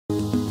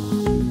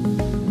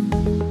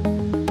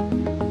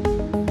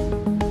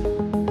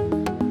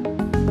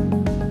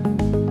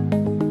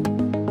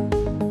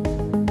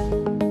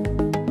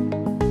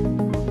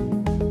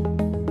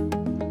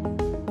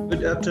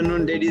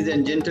afternoon, ladies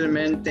and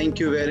gentlemen. Thank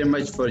you very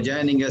much for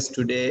joining us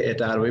today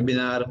at our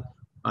webinar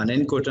on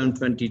Incoterm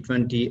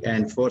 2020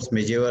 and Force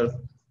Majeure.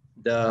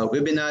 The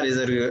webinar is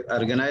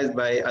organized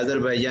by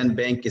Azerbaijan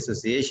Bank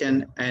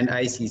Association and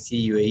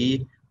ICC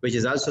UAE, which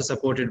is also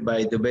supported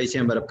by Dubai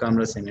Chamber of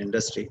Commerce and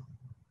Industry.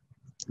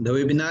 The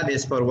webinar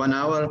is for 1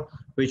 hour,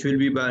 which will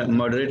be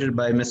moderated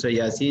by Mr.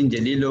 Yasin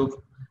Jalilov.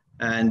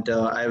 And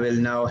I will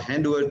now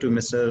hand over to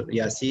Mr.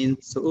 Yasin.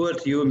 So over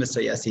to you,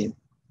 Mr. Yasin.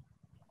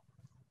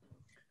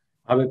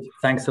 Habib,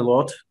 thanks a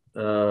lot.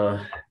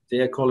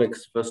 Dear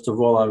colleagues, first of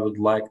all, I would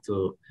like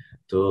to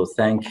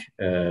thank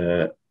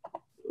the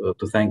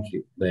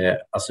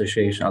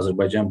association,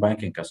 Azerbaijan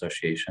Banking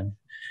Association,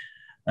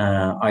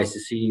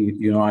 ICC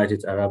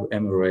United Arab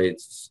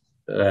Emirates,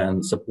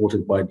 and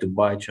supported by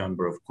Dubai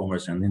Chamber of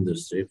Commerce and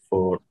Industry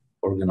for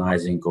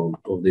organizing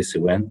of this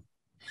event.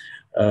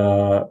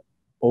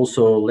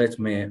 Also, let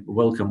me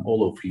welcome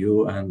all of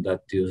you and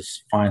that you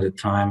find the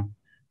time,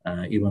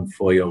 even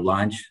for your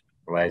lunch,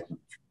 right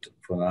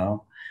for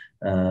now,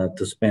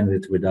 to spend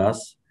it with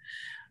us.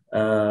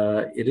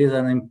 It is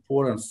an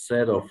important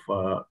set of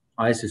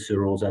ICC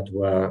rules that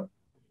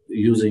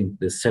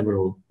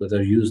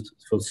are used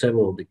for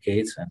several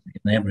decades and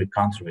in every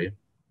country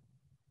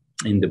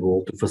in the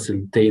world to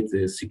facilitate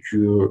the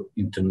secure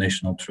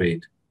international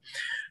trade.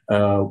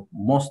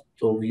 Most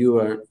of you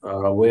are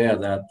aware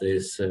that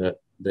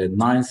the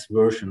 9th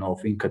version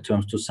of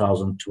Incoterms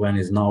 2020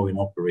 is now in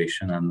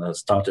operation and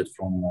started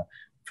from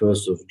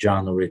 1st of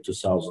January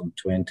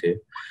 2020.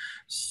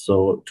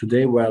 So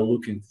today we are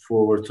looking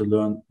forward to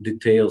learn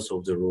details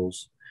of the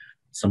rules,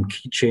 some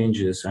key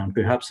changes, and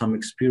perhaps some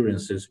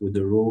experiences with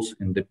the rules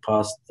in the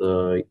past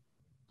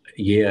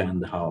year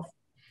and a half.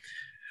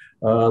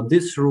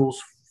 These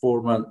rules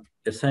form an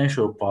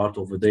essential part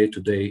of the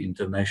day-to-day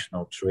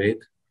international trade,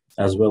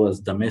 as well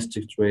as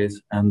domestic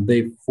trades, and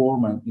they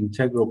form an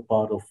integral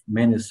part of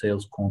many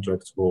sales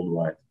contracts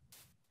worldwide.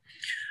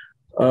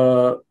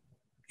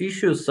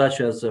 Issues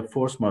such as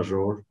force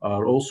majeure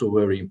are also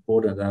very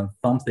important, and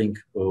something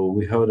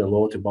we heard a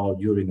lot about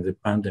during the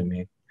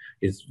pandemic.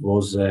 It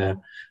was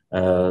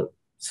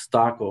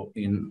stuck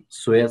in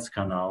Suez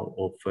Canal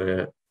of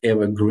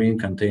evergreen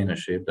container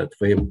ship, that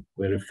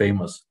very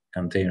famous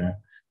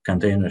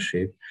container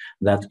ship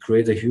that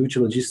created a huge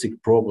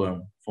logistic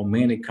problem for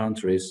many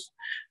countries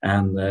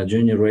and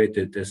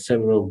generated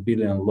several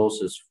billion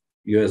losses,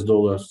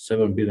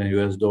 $7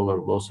 billion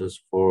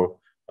losses for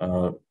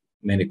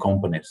many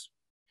companies.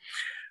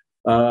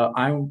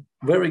 I'm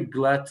very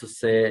glad to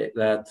say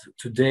that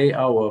today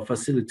our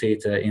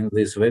facilitator in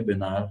this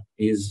webinar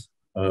is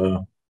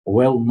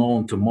well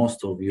known to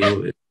most of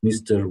you,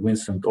 Mr.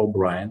 Vincent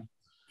O'Brien.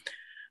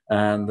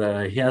 And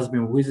he has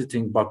been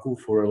visiting Baku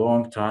for a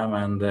long time,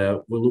 and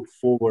we look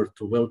forward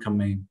to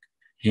welcoming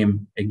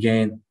him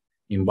again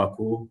in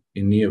Baku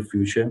in near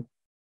future.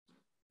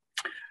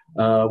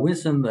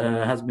 Vincent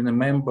has been a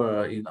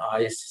member in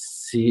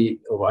ICC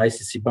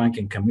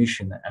Banking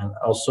Commission and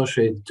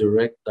Associate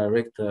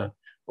Director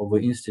of the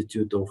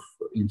Institute of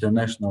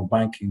International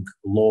Banking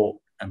Law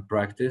and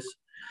Practice.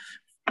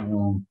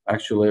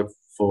 Actually,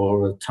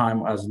 for a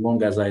time as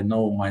long as I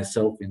know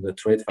myself in the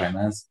trade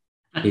finance,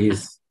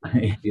 he's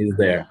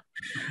there.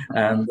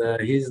 And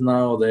he's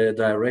now the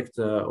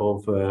Director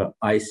of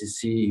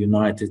ICC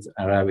United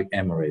Arab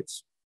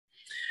Emirates.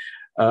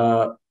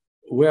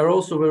 We are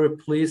also very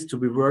pleased to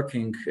be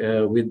working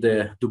with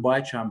the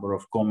Dubai Chamber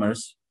of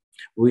Commerce,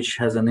 which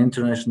has an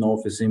international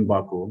office in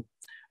Baku.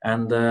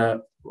 And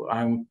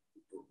I'm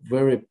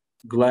very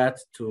glad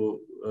to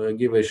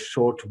give a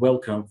short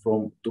welcome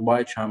from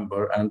Dubai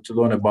Chamber and to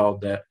learn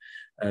about the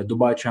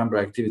Dubai Chamber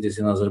activities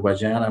in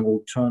Azerbaijan. I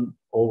will turn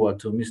over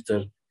to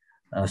Mr.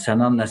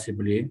 Sanan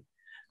Nasibli,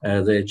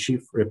 the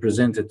Chief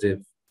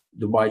Representative,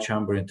 Dubai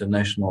Chamber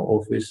International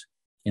Office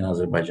in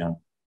Azerbaijan.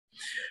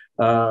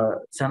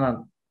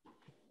 Sanan,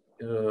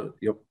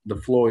 the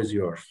floor is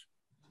yours.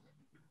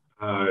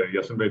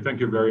 Yasin Bey, thank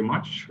you very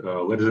much.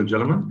 Ladies and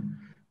gentlemen,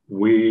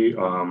 we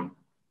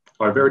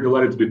are very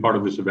delighted to be part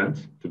of this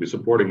event, to be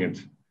supporting it,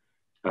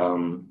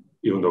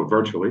 even though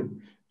virtually,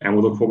 and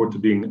we look forward to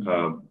being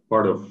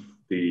part of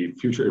the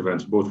future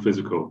events, both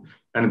physical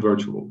and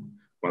virtual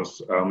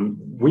ones.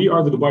 We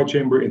are the Dubai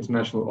Chamber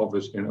International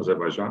Office in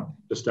Azerbaijan,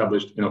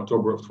 established in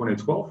October of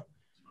 2012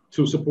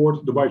 to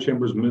support Dubai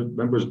Chamber's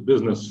members'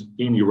 business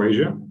in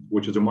Eurasia,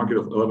 which is a market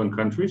of 11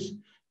 countries.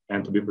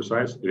 And to be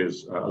precise, it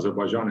is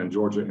Azerbaijan and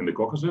Georgia in the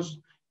Caucasus,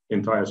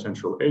 entire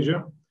Central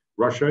Asia,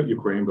 Russia,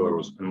 Ukraine,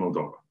 Belarus, and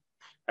Moldova.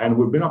 And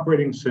we've been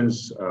operating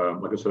since,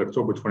 like I said,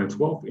 October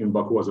 2012 in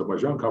Baku,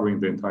 Azerbaijan,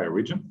 covering the entire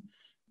region.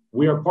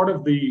 We are part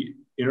of the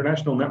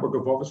international network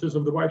of offices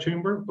of the Dubai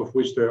Chamber, of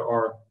which there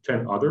are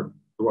 10 other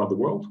throughout the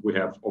world. We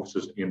have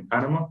offices in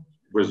Panama,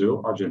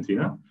 Brazil,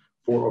 Argentina,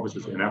 4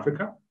 offices in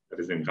Africa, that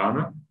is in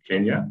Ghana,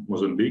 Kenya,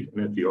 Mozambique,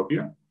 and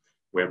Ethiopia.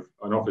 We have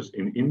an office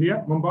in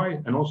India,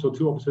 Mumbai, and also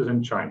 2 offices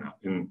in China,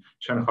 in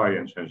Shanghai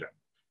and Shenzhen,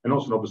 and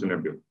also an office in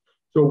Erbil.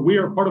 So we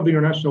are part of the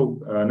international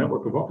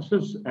network of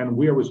offices, and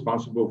we are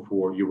responsible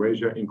for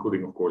Eurasia,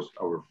 including, of course,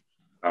 our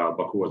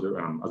Baku,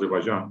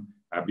 Azerbaijan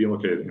being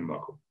located in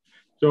Baku.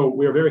 So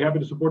we are very happy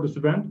to support this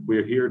event. We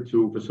are here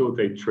to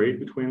facilitate trade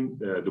between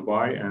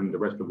Dubai and the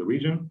rest of the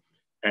region.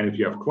 And if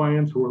you have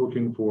clients who are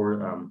looking for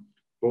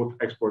both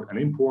export and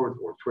import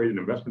or trade and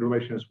investment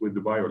relations with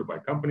Dubai or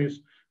Dubai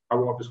companies,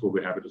 our office will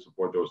be happy to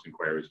support those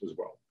inquiries as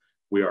well.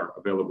 We are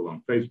available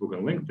on Facebook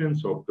and LinkedIn,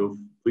 so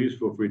please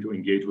feel free to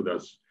engage with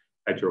us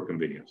at your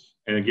convenience.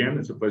 And again,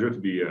 it's a pleasure to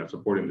be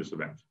supporting this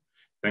event.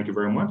 Thank you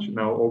very much.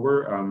 Now over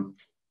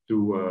to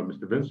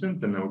Mr.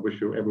 Vincent, and I wish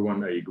you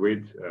everyone a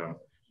great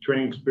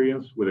training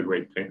experience with a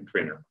great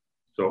trainer.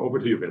 So over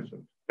to you,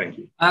 Vincent. Thank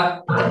you.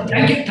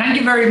 Thank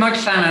you very much,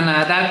 Simon.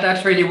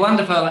 That's really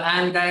wonderful.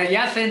 And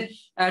Yasin,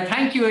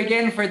 thank you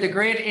again for the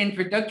great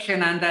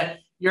introduction. And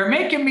you're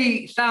making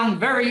me sound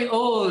very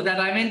old, that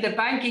I'm in the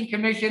Banking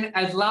Commission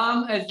as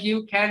long as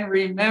you can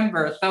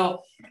remember.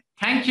 So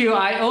thank you.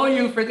 I owe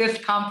you for this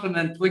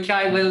compliment, which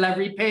I will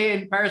repay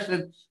in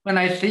person when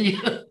I see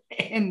you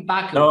in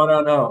Baku.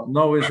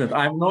 No, Vincent.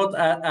 I'm not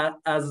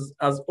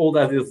as old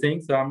as you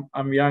think. So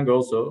I'm young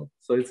also.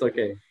 So it's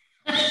okay.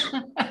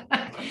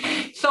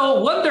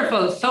 So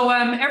wonderful. So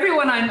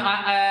everyone,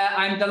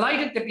 I'm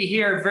delighted to be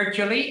here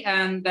virtually,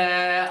 and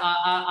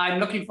I'm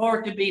looking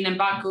forward to being in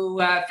Baku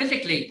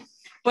physically.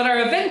 But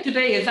our event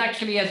today is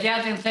actually, as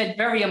Yasin said,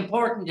 very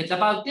important. It's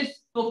about this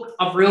book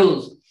of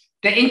rules,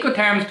 the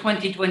Incoterms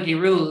 2020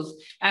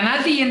 rules. And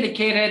as he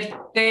indicated,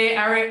 they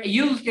are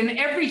used in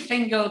every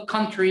single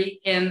country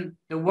in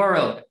the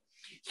world.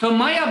 So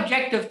my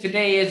objective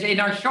today is, in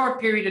our short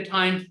period of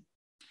time,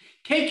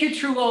 take you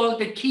through all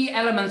the key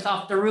elements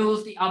of the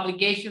rules, the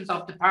obligations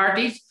of the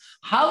parties,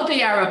 how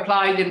they are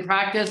applied in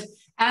practice,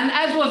 and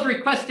as was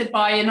requested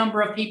by a number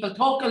of people,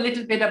 talk a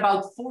little bit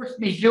about force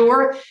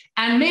majeure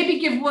and maybe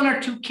give one or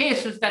two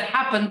cases that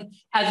happened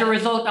as a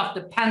result of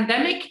the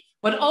pandemic,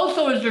 but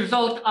also as a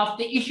result of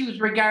the issues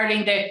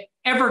regarding the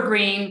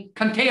evergreen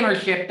container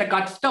ship that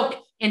got stuck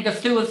in the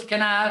Suez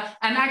Canal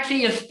and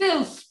actually is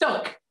still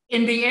stuck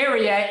in the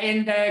area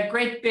in the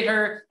Great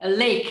Bitter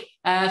Lake.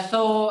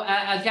 So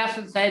as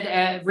Yasin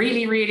said,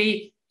 really,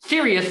 really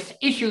serious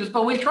issues,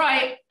 but we'll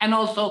try and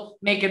also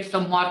make it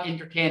somewhat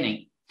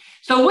entertaining.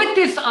 So with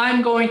this,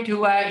 I'm going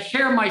to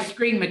share my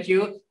screen with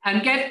you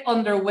and get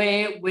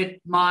underway with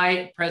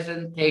my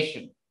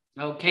presentation.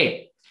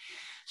 Okay.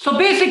 So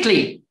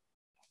basically,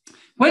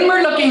 when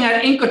we're looking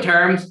at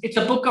Incoterms, it's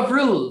a book of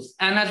rules.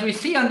 And as we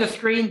see on the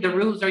screen, the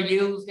rules are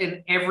used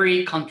in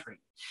every country.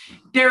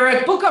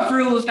 They're a book of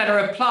rules that are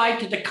applied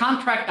to the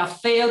contract of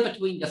sale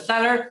between the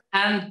seller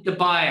and the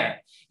buyer,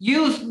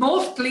 used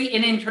mostly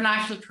in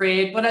international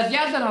trade, but as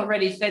Yasin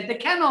already said, they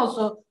can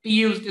also be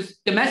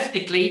used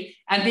domestically,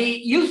 and the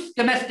use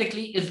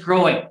domestically is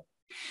growing.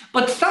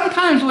 But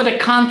sometimes with a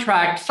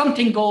contract,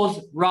 something goes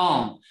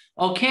wrong.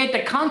 Okay,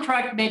 the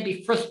contract may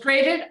be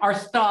frustrated or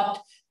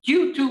stopped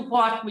due to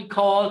what we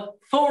call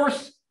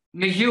force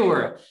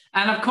majeure.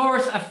 And of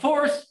course, a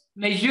force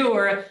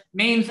majeure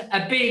means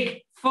a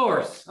big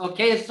force.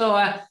 Okay,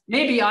 so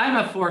maybe I'm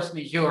a force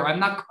majeure, I'm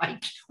not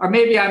quite, or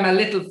maybe I'm a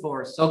little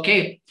force.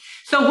 Okay,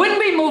 so when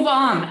we move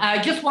on, I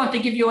just want to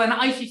give you an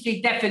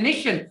ICC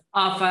definition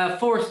of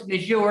force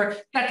majeure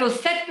that will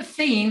set the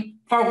scene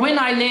for when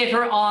I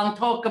later on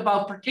talk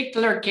about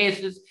particular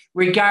cases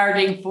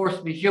regarding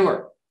force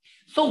majeure.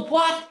 So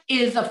what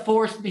is a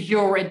force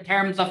majeure in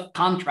terms of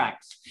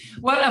contracts?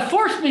 Well, a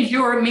force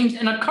majeure means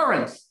an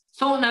occurrence,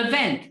 so an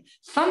event.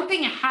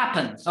 Something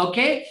happens,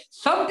 okay?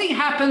 Something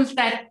happens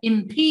that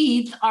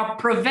impedes or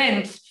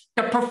prevents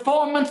the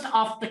performance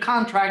of the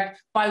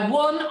contract by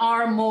one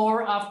or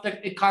more of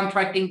the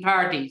contracting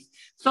parties.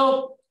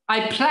 So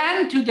I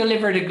plan to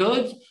deliver the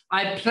goods,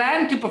 I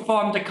plan to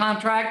perform the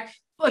contract,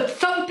 but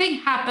something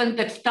happened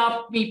that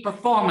stopped me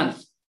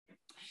performance.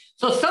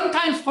 So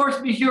sometimes force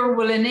majeure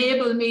will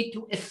enable me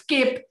to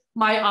escape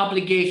my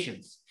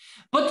obligations.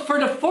 But for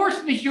the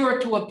force majeure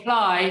to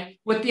apply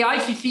with the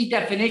ICC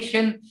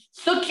definition,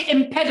 such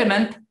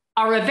impediment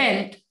or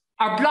event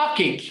or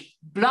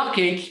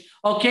blockage,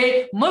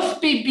 okay,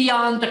 must be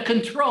beyond the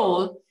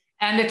control,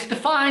 and it's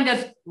defined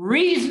as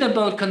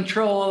reasonable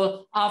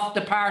control of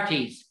the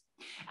parties.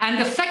 And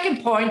the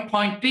second point,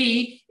 point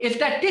B, is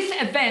that this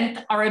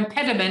event or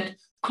impediment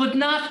could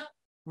not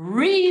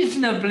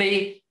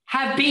reasonably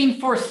have been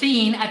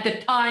foreseen at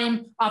the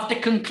time of the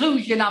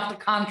conclusion of the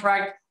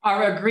contract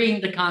or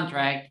agreeing the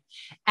contract.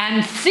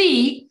 And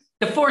C,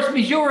 the force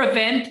majeure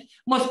event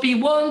must be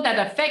one that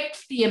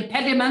affects the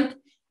impediment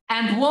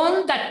and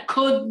one that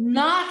could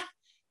not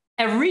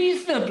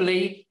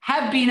reasonably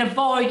have been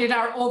avoided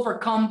or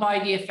overcome by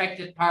the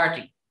affected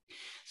party.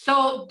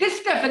 So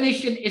this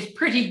definition is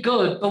pretty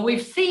good, but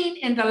we've seen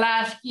in the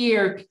last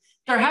year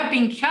there have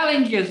been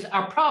challenges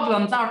or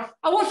problems, or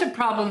I won't say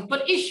problems,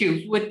 but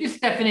issues with this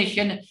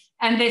definition,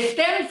 and they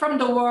stem from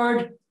the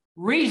word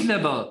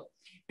reasonable.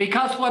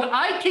 Because what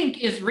I think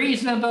is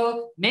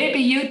reasonable, maybe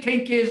you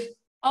think is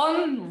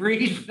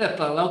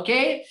unreasonable,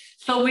 okay?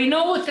 So we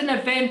know it's an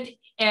event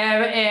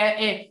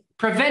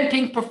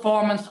preventing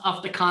performance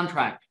of the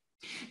contract.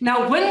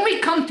 Now, when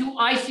we come to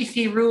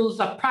ICC rules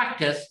of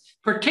practice,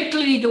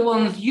 particularly the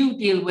ones you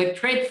deal with,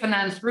 trade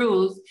finance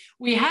rules,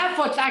 we have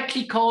what's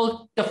actually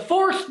called the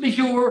force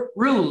majeure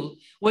rule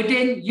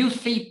within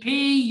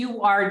UCP,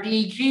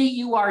 URDG,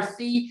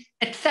 URC,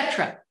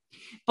 etc.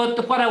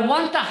 But what I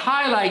want to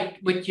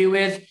highlight with you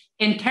is,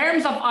 in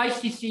terms of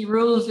ICC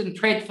rules in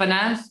trade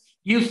finance,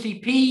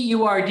 UCP,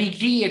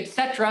 URDG,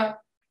 etc.,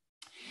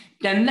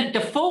 then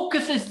the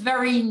focus is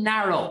very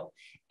narrow,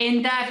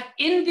 in that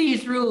in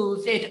these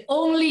rules, it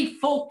only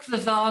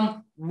focuses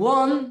on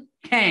one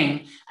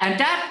thing, and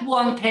that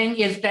one thing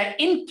is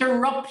the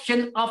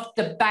interruption of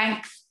the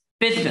bank's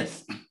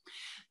business.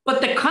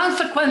 But the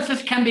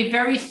consequences can be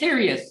very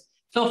serious.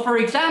 So, for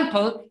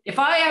example, if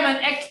I am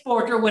an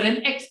exporter with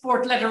an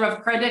export letter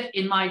of credit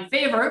in my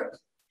favor,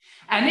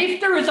 and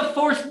if there is a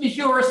force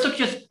majeure such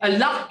as a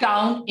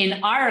lockdown in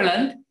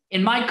Ireland,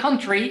 in my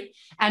country,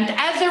 and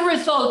as a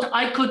result,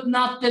 I could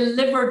not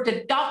deliver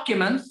the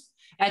documents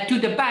to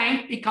the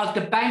bank because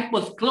the bank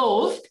was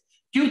closed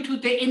due to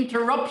the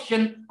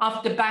interruption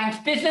of the bank's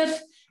business,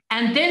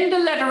 and then the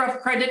letter of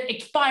credit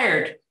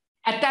expired.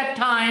 At that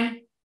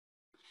time,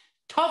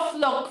 tough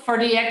luck for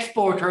the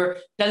exporter,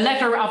 the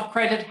letter of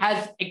credit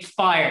has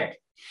expired.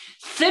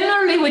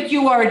 Similarly with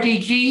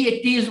URDG,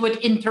 it deals with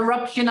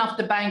interruption of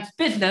the bank's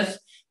business,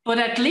 but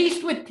at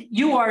least with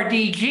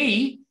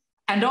URDG,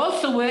 and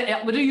also with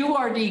the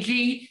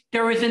URDG,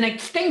 there is an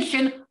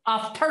extension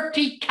of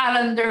 30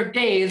 calendar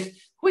days,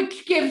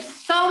 which gives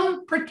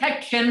some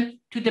protection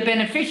to the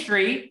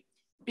beneficiary,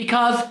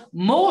 because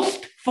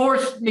most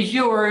force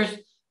majeures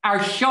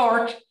are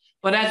short,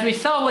 but as we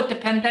saw with the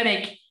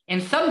pandemic,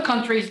 in some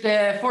countries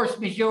the force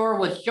majeure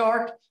was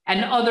short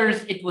and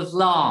others it was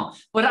long.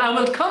 But I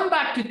will come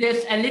back to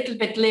this a little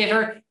bit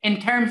later in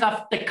terms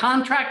of the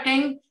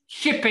contracting,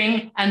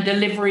 shipping and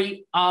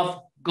delivery of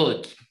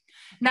goods.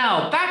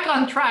 Now, back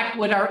on track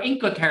with our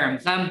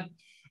Incoterms.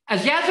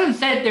 As Yasmin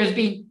said, there's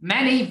been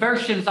many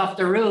versions of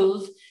the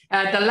rules.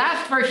 The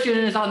last version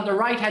is on the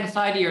right-hand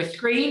side of your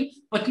screen,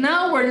 but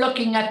now we're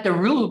looking at the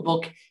rule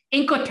book,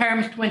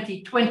 Incoterms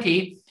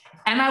 2020,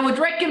 and I would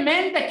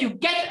recommend that you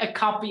get a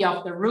copy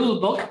of the rule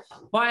book.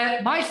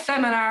 While my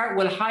seminar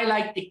will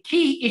highlight the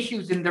key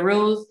issues in the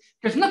rules,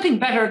 there's nothing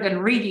better than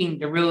reading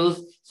the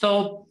rules,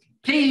 so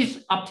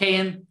please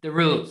obtain the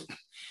rules.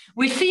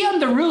 We see on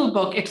the rule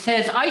book, it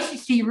says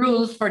ICC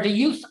rules for the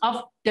use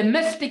of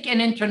domestic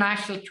and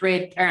international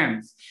trade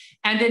terms.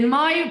 And in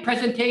my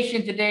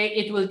presentation today,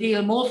 it will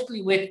deal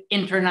mostly with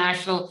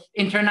international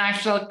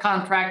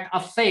contract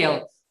of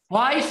sale.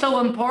 Why so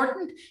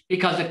important?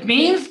 Because it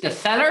means the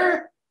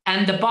seller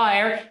and the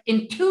buyer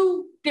in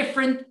two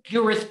different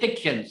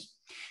jurisdictions.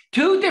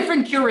 Two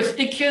different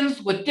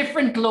jurisdictions with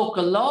different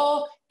local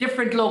law,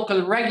 different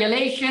local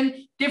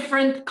regulation,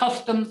 different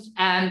customs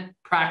and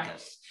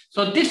practice.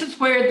 So this is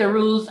where the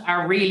rules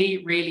are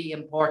really, really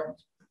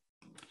important.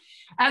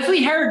 As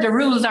we heard, the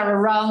rules are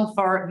around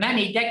for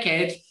many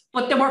decades,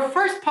 but they were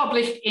first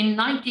published in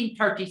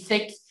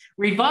 1936,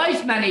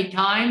 revised many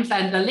times,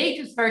 and the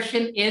latest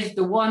version is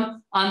the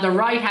one on the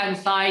right-hand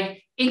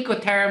side,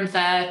 Incoterms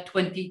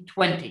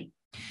 2020.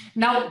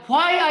 Now,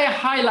 why I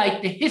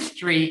highlight the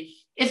history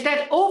is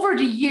that over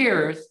the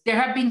years, there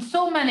have been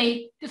so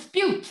many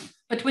disputes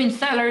between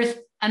sellers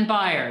and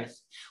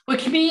buyers,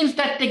 which means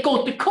that they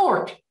go to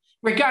court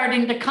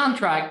regarding the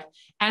contract.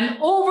 And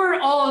over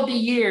all the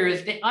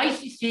years, the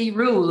ICC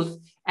rules,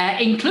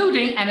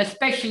 including and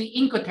especially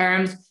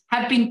Incoterms,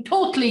 have been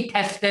totally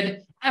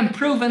tested and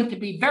proven to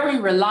be very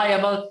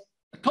reliable,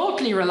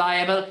 totally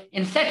reliable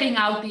in setting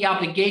out the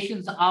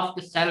obligations of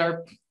the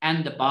seller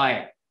and the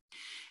buyer.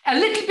 A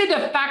little bit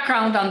of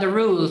background on the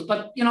rules,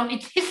 but you know,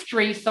 it's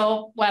history,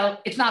 so, well,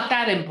 it's not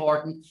that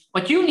important.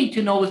 What you need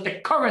to know is the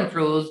current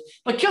rules,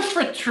 but just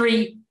for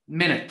 3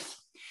 minutes.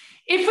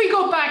 If we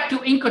go back to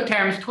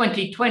Incoterms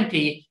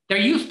 2020, there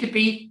used to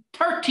be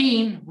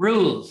 13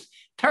 rules,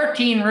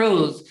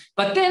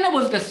 but then it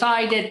was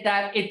decided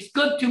that it's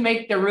good to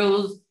make the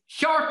rules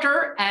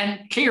shorter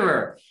and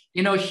clearer.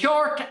 You know,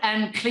 short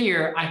and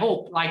clear, I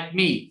hope, like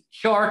me,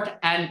 short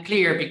and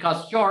clear,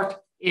 because short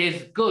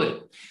is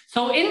good.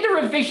 So in the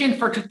revision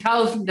for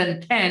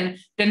 2010,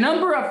 the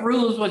number of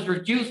rules was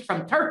reduced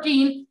from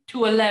 13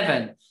 to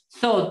 11.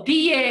 So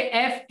D, A,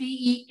 F, D,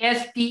 E,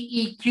 S, D,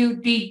 E, Q,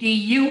 D, D,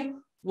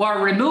 U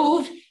were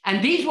removed,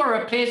 and these were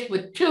replaced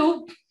with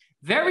 2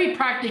 very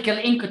practical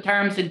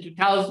Incoterms in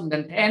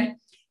 2010.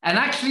 And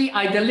actually,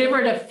 I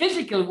delivered a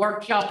physical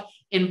workshop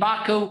in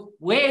Baku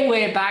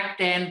way back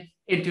then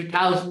in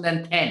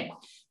 2010.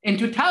 In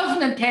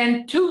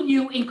 2010, 2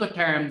 new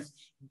Incoterms,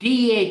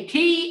 DAT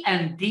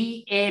and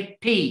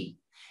DAP.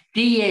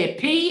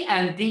 DAP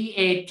and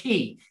DAT.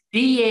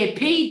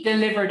 DAP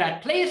delivered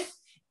at place,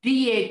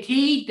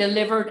 DAT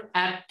delivered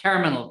at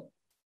terminal.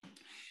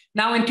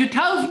 Now in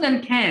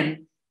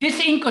 2010, this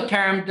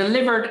Incoterm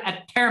delivered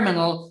at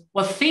terminal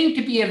was seen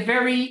to be a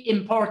very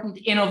important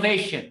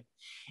innovation.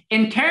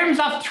 In terms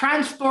of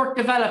transport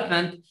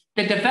development,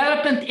 the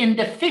development in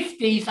the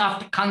 50s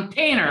of the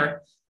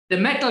container, the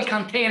metal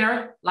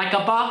container, like a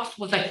box,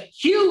 was a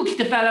huge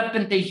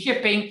development in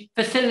shipping,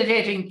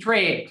 facilitating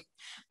trade.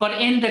 But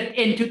in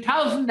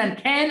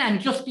 2010 and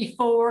just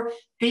before,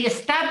 the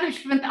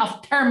establishment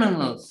of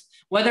terminals,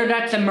 whether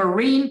that's a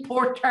marine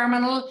port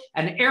terminal,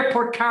 an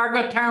airport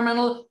cargo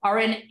terminal, or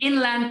an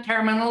inland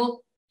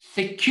terminal,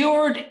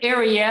 secured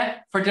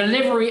area for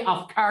delivery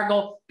of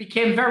cargo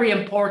became very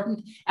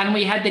important. And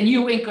we had the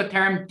new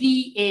Incoterm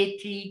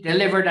DAT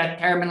delivered at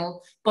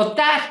terminal, but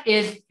that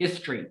is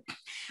history.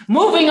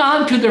 Moving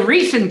on to the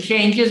recent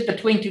changes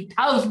between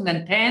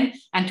 2010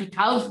 and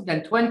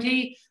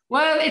 2020,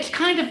 well, it's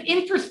kind of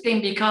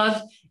interesting because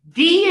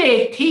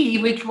DAT,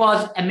 which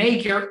was a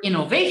major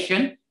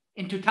innovation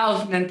in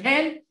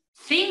 2010,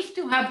 seems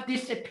to have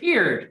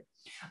disappeared.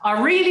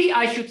 Or really,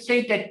 I should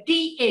say that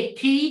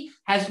DAT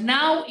has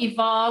now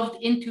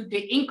evolved into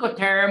the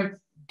Incoterm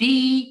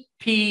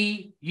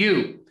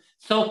DPU.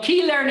 So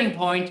key learning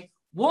point,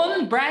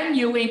 one brand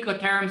new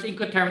Incoterm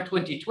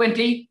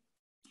 2020,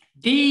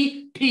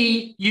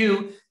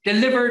 DPU,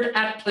 delivered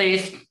at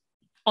place,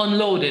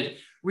 unloaded,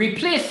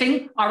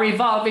 replacing or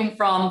evolving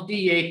from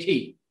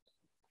DAT.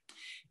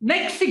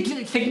 Next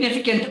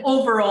significant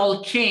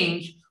overall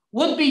change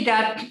would be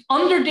that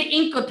under the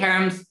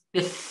Incoterms,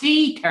 the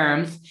C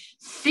terms,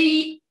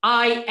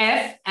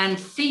 CIF and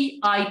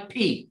CIP.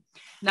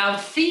 Now,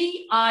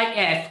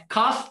 CIF,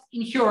 cost,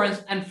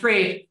 insurance, and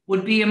freight,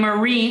 would be a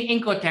marine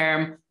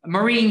Incoterm, a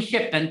marine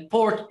shipment,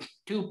 port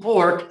to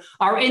port,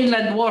 or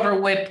inland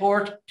waterway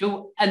port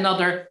to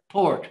another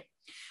port.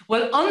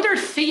 Well, under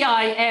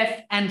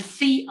CIF and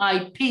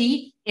CIP,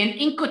 in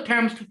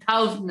Incoterms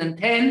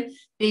 2010,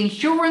 the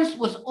insurance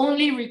was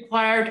only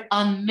required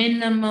on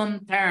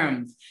minimum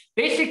terms,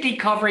 basically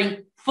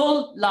covering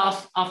full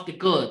loss of the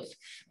goods.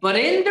 But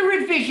in the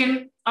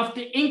revision of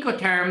the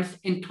Incoterms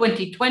in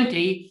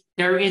 2020,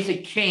 there is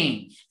a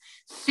change.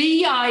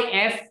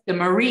 CIF, the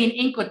marine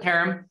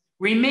Incoterm,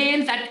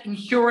 remains at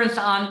insurance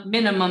on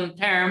minimum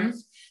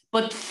terms,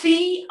 but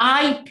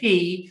CIP,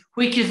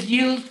 which is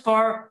used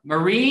for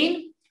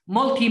marine,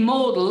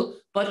 multimodal,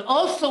 but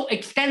also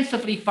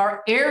extensively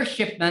for air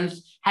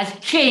shipments, has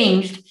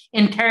changed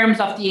in terms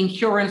of the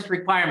insurance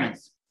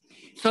requirements.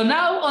 So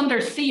now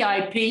under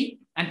CIP,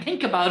 and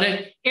think about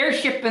it, air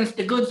shipments,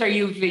 the goods are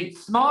usually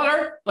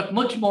smaller, but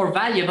much more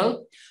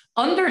valuable.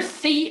 Under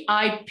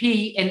CIP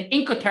in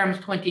Incoterms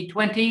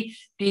 2020,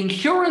 the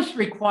insurance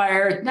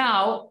required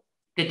now,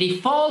 the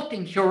default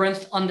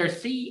insurance under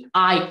CIP,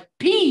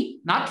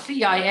 not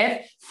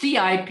CIF,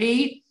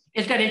 CIP,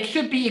 is that it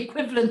should be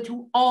equivalent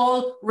to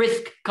all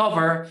risk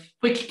cover,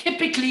 which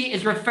typically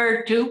is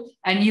referred to,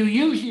 and you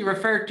usually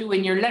refer to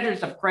in your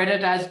letters of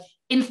credit as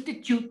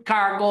Institute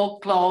Cargo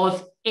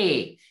Clause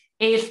A,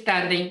 A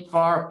standing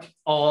for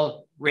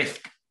all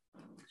risk.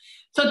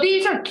 So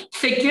these are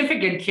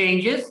significant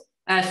changes.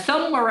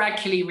 Some were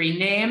actually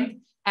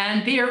renamed,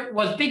 and there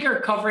was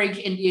bigger coverage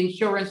in the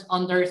insurance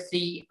under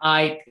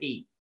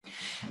CIP.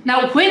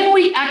 Now, when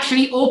we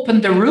actually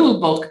open the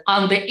rule book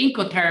on the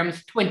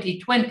Incoterms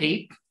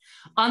 2020,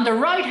 on the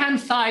right-hand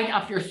side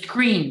of your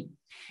screen,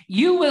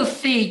 you will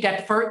see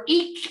that for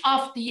each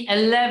of the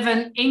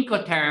 11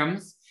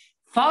 Incoterms,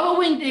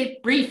 following the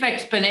brief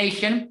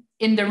explanation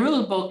in the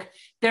rule book,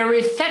 there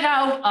is set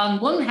out on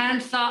one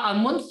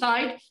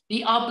side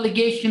the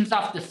obligations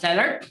of the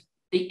seller,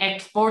 the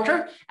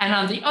exporter, and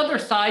on the other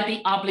side,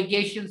 the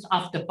obligations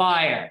of the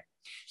buyer.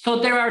 So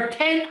there are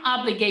 10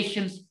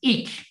 obligations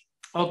each,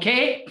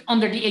 okay,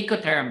 under the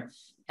Incoterm.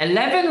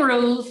 11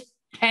 rules,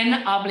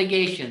 10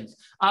 obligations.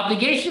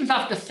 Obligations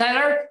of the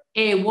seller,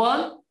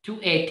 A1 to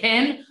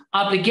A10.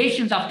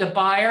 Obligations of the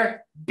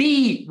buyer,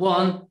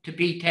 B1 to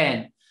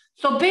B10.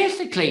 So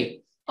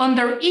basically,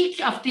 under each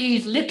of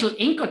these little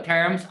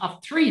Incoterms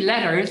of 3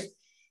 letters,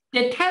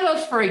 they tell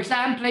us, for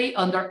example,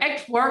 under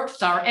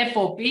X-Works or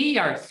FOB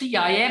or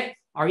CIF,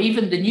 or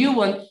even the new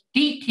one,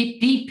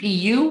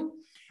 DPU,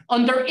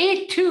 under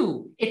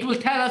A2, it will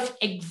tell us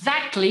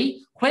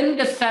exactly when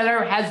the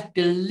seller has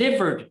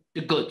delivered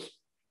the goods,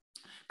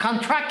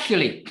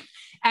 contractually.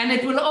 And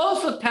it will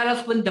also tell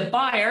us when the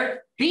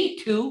buyer,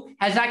 B2,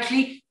 has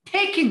actually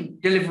taken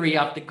delivery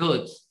of the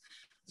goods.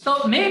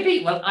 So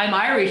maybe, well, I'm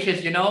Irish,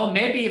 as you know,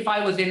 maybe if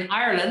I was in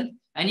Ireland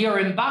and you're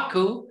in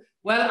Baku,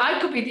 well, I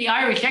could be the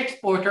Irish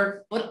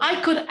exporter, but I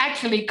could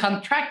actually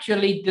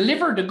contractually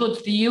deliver the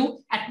goods to you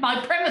at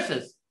my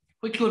premises,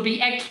 which would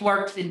be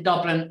X-Works in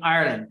Dublin,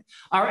 Ireland.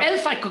 Or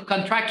else I could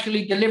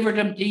contractually deliver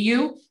them to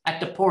you at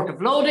the port of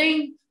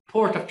loading,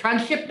 port of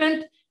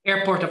transshipment,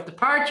 airport of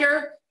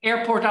departure,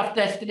 airport of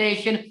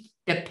destination,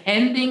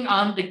 depending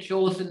on the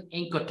chosen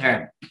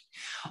Incoterm.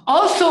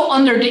 Also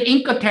under the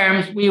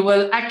Incoterms, we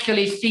will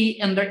actually see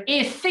under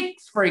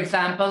A6, for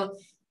example,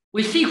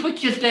 we see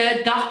which is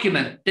the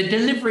document, the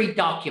delivery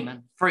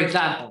document, for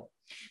example.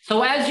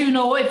 So as you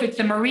know, if it's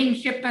a marine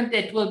shipment,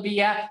 it will be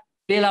a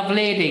bill of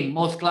lading,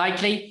 most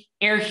likely,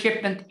 air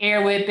shipment,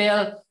 airway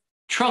bill,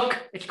 truck,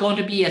 it's going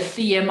to be a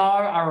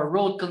CMR or a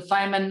road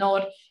consignment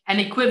note, an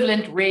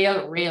equivalent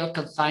rail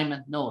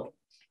consignment note.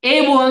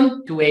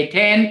 A1 to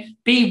A10,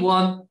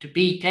 B1 to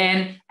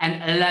B10, and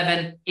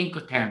 11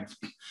 Incoterms.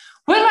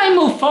 When I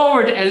move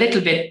forward a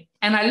little bit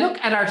and I look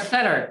at our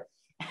seller,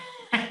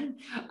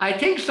 I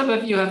think some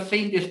of you have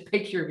seen this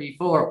picture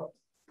before.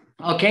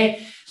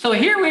 Okay, so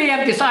here we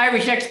have this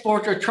Irish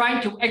exporter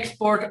trying to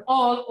export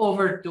all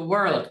over the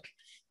world,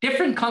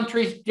 different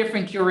countries,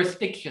 different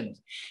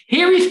jurisdictions.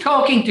 Here he's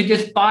talking to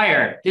this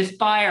buyer,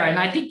 and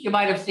I think you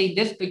might have seen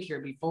this picture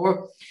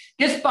before,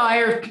 this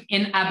buyer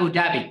in Abu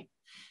Dhabi.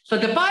 So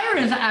the buyer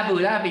is Abu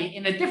Dhabi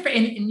in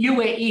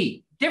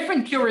UAE,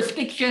 different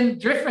jurisdiction,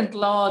 different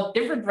law,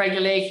 different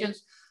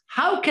regulations.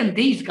 How can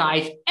these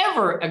guys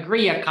ever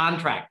agree a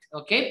contract?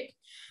 Okay.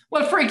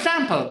 Well, for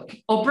example,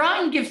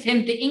 O'Brien gives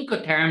him the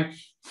Incoterm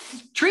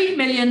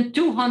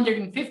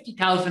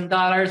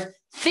 $3,250,000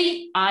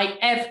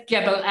 CIF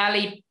Jebel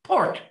Ali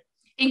Port,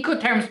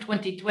 Incoterms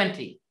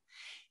 2020.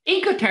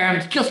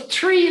 Incoterms, just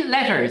 3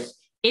 letters.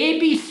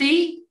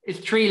 ABC is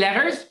 3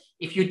 letters.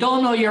 If you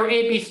don't know your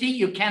ABC,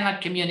 you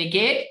cannot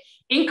communicate.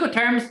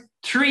 Incoterms,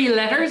 3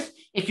 letters.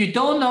 If you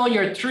don't know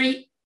your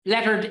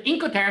 3-lettered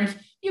Incoterms,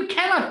 you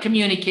cannot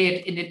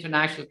communicate in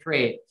international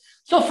trade.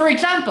 So, for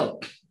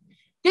example,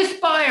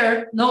 this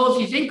buyer knows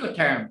his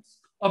Incoterms.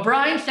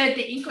 O'Brien said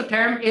the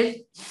Incoterm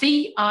is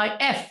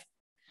CIF.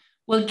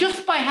 Well,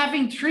 just by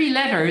having 3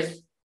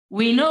 letters,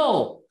 we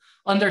know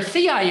under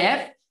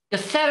CIF, the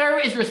seller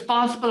is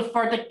responsible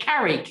for the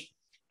carriage,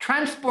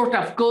 transport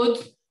of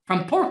goods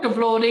from port of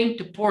loading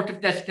to port of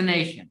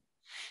destination.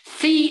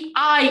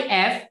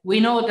 CIF,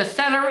 we know the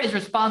seller is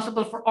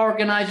responsible for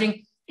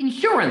organizing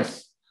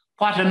insurance.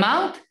 What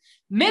amount?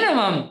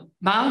 Minimum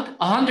amount,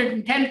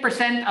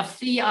 110% of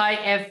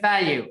CIF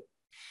value.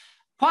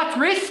 What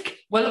risk?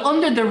 Well,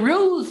 under the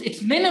rules,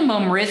 it's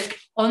minimum risk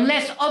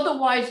unless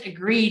otherwise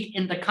agreed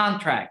in the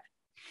contract.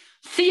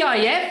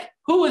 CIF,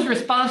 who is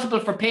responsible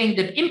for paying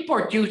the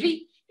import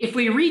duty? If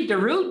we read the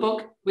rule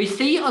book, we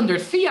see under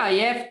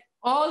CIF,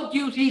 all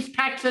duties,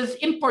 taxes,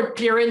 import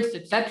clearance,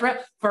 etc.,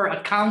 for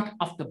account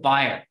of the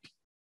buyer.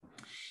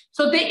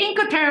 So the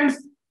Incoterms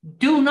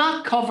do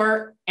not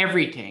cover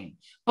everything,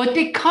 but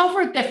they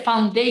cover the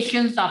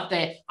foundations of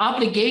the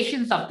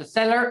obligations of the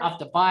seller, of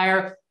the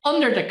buyer,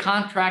 under the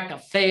contract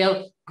of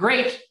sale.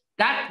 Great,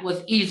 that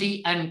was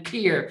easy and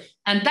clear.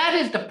 And that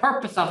is the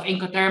purpose of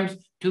Incoterms,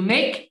 to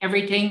make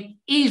everything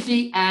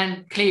easy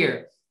and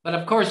clear. But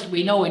of course,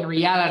 we know in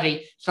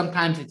reality,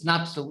 sometimes it's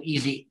not so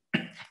easy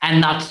and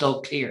not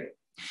so clear.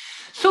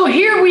 So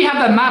here we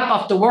have a map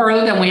of the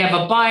world, and we have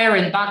a buyer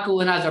in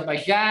Baku in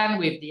Azerbaijan.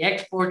 We have the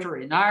exporter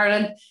in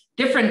Ireland,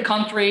 different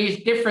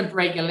countries, different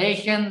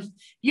regulations.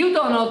 You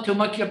don't know too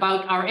much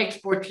about our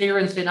export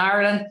clearance in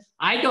Ireland.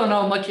 I don't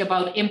know much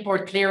about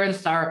import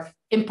clearance or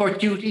import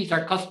duties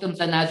or customs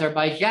in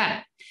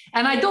Azerbaijan.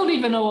 And I don't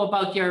even know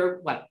about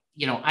your, well,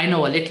 you know, I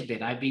know a little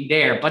bit, I've been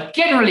there, but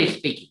generally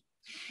speaking.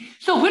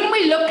 So when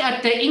we look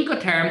at the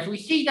Incoterms, we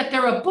see that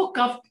they're a book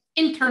of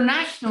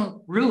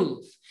international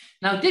rules.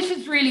 Now, this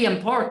is really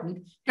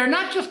important. They're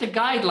not just a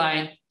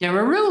guideline, they're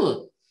a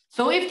rule.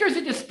 So if there's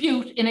a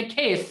dispute in a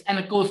case and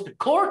it goes to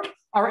court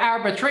or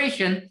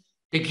arbitration,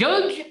 the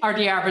judge or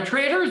the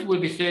arbitrators will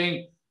be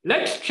saying,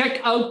 let's check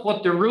out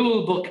what the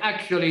rule book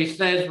actually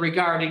says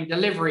regarding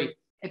delivery,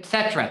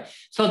 etc.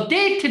 So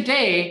day to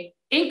day,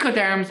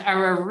 Incoterms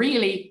are a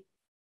really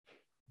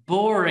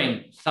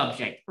boring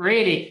subject,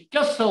 really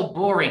just so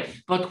boring.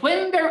 But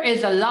when there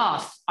is a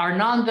loss or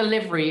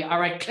non-delivery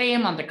or a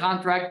claim on the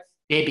contract,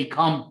 they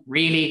become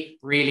really,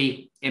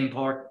 really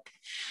important.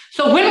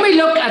 So when we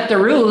look at the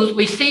rules,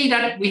 we see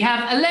that we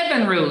have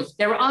 11 rules.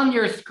 They're on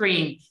your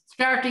screen,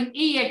 starting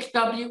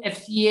EXW,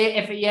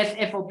 FCA, FAS,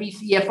 FOB,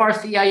 CFR,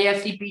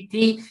 CIS,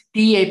 CPT,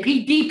 DAP,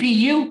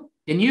 DPU,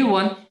 the new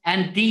one,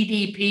 and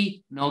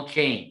DDP, no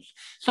change.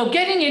 So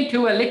getting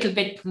into a little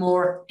bit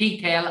more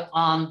detail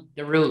on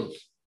the rules.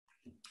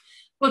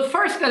 But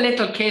first, a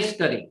little case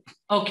study.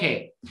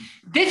 Okay,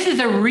 this is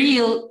a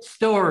real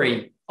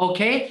story,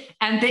 okay?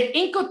 And the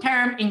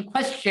Incoterm in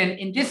question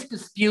in this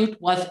dispute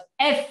was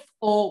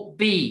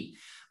FOB.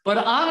 But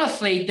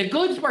honestly, the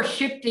goods were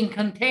shipped in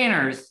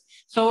containers.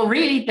 So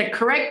really, the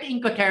correct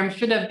Incoterm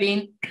should have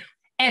been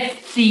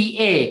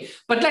FCA.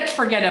 But let's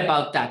forget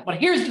about that. But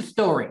here's the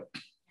story.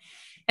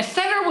 A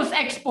seller was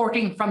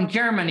exporting from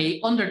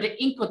Germany under the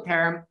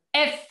Incoterm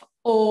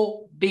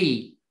FOB,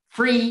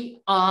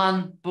 free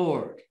on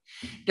board.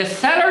 The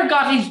seller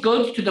got his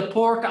goods to the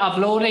port of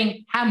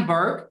loading,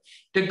 Hamburg.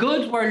 The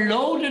goods were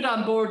loaded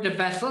on board the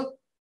vessel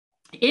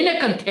in a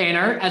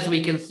container, as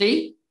we can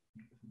see.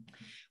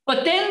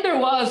 But then there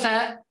was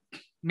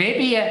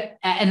maybe an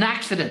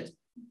accident.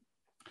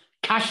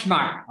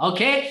 Kashmir,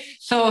 okay?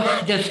 So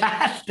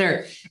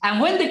disaster. And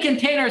when the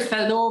containers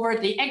fell over,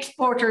 the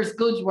exporter's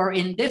goods were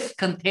in this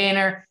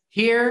container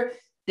here.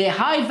 The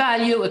high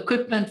value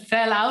equipment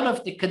fell out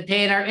of the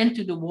container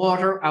into the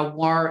water and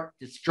were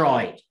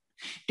destroyed.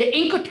 The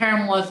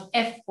Incoterm was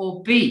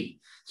FOB.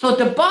 So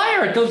the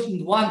buyer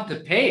doesn't want to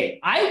pay.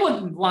 I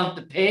wouldn't want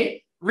to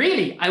pay.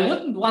 Really, I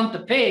wouldn't want to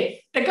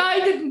pay. The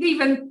guy didn't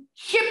even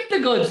ship the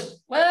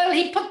goods. Well,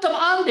 he put them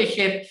on the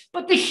ship,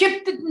 but the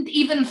ship didn't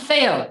even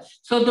sail.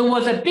 So there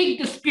was a big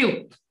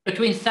dispute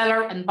between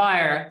seller and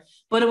buyer,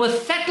 but it was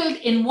settled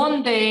in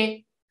one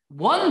day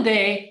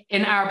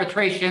in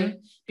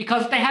arbitration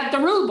because they had the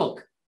rule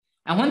book.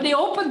 And when they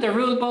opened the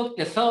rule book,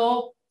 they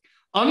saw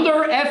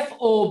under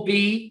FOB,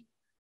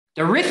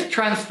 the risk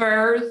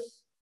transfers,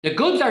 the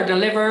goods are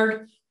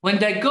delivered when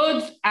the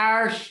goods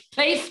are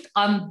placed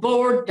on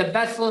board the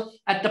vessel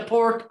at the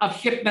port of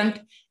shipment,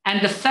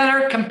 and the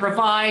seller can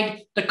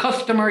provide the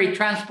customary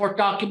transport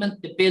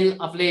document, the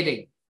bill of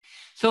lading.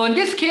 So in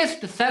this case,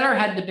 the seller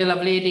had the bill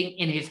of lading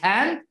in his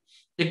hand.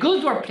 The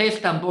goods were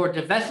placed on board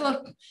the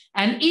vessel,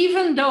 and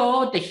even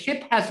though the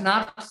ship has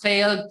not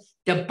sailed,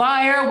 the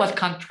buyer was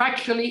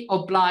contractually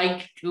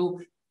obliged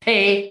to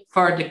pay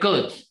for the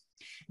goods.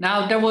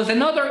 Now, there was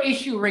another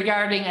issue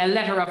regarding a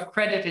letter of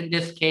credit in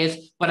this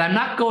case, but I'm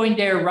not going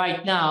there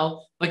right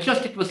now, but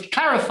just it was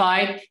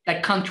clarified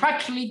that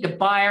contractually the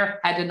buyer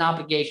had an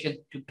obligation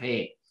to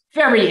pay.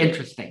 Very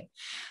interesting.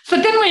 So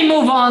then we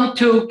move on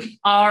to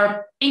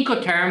our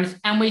Incoterms,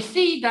 and we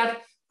see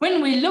that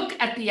when we look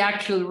at the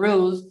actual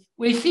rules,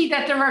 we see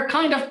that there are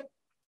kind of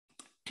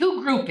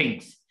two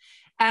groupings.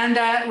 And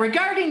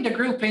regarding the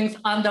groupings,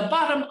 on the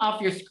bottom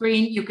of your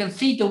screen, you can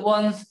see the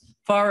ones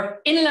for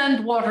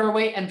inland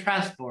waterway and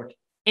transport,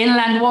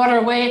 inland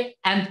waterway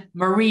and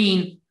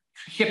marine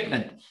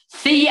shipment,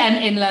 sea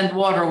and inland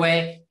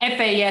waterway,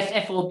 FAS,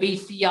 FOB,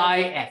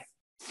 CIF,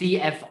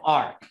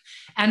 CFR.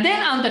 And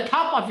then on the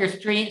top of your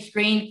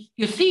screen,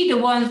 you see the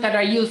ones that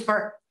are used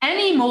for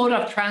any mode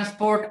of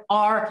transport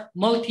or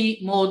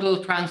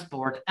multimodal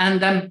transport.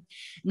 And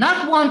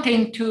not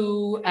wanting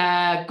to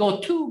go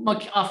too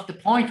much off the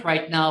point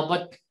right now,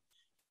 but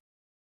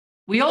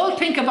we all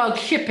think about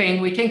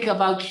shipping, we think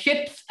about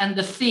ships and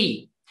the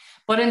sea.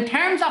 But in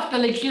terms of the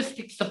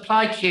logistics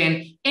supply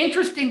chain,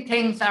 interesting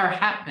things are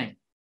happening.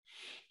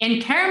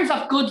 In terms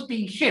of goods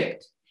being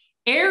shipped,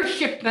 air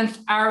shipments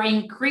are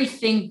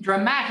increasing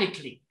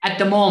dramatically at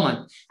the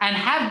moment and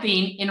have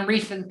been in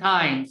recent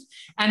times.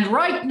 And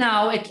right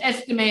now, it's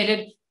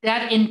estimated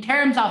that in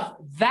terms of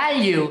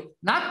value,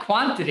 not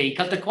quantity,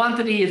 because the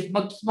quantity is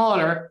much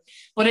smaller,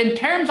 but in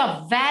terms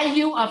of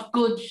value of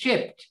goods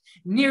shipped,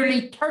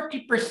 nearly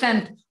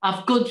 30%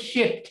 of goods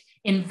shipped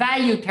in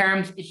value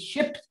terms is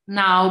shipped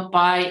now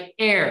by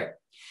air.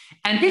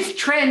 And this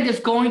trend is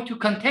going to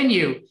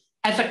continue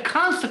as a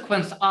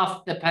consequence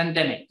of the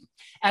pandemic.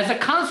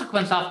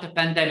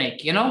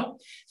 You know?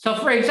 So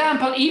for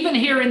example, even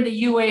here in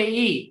the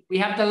UAE, we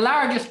have the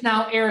largest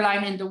now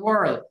airline in the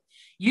world.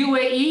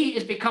 UAE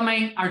is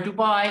becoming, or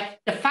Dubai,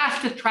 the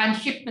fastest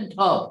transshipment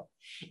hub.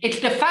 It's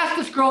the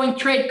fastest growing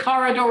trade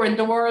corridor in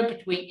the world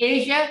between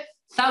Asia,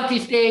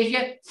 Southeast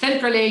Asia,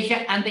 Central Asia,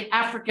 and the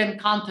African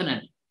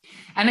continent.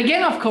 And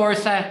again, of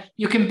course,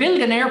 you can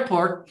build an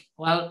airport.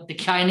 Well, the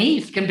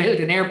Chinese can build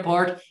an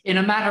airport in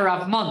a matter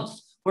of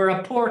months, where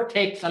a port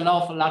takes an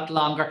awful lot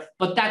longer,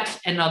 but that's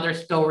another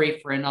story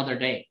for another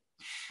day.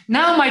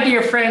 Now, my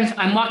dear friends,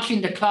 I'm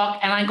watching the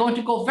clock and I'm going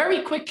to go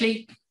very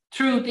quickly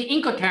through the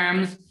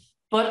Incoterms,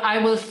 but I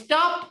will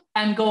stop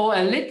and go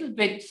a little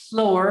bit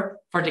slower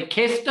for the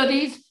case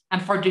studies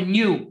and for the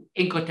new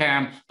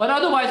Incoterm, but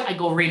otherwise I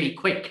go really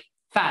quick,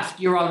 fast,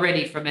 you're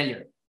already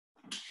familiar.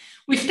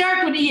 We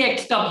start with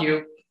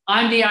EXW.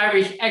 I'm the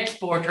Irish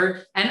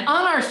exporter, and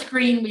on our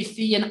screen, we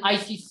see an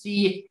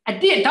ICC,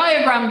 a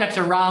diagram that's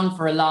around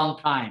for a long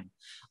time.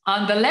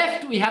 On the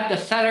left, we have the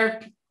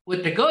seller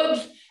with the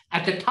goods.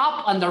 At the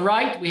top on the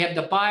right, we have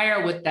the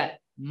buyer with the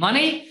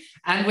money,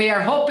 and we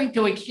are hoping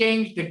to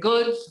exchange the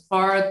goods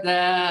for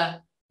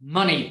the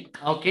money,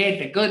 okay?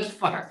 The goods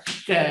for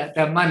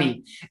the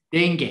money,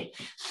 dingy.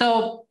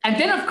 So, and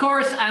then of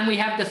course, and we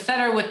have the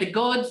seller with the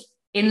goods,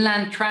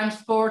 inland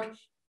transport,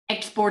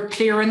 export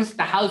clearance,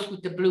 the house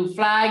with the blue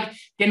flag.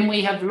 Then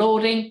we have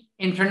loading,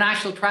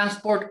 international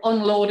transport,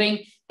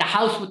 unloading, the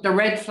house with the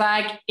red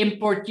flag,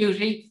 import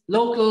duty,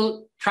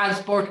 local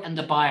transport, and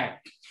the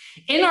buyer.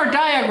 In our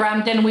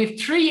diagram, then we have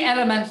three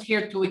elements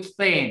here to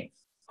explain.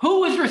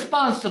 Who is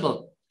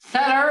responsible,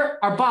 seller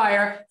or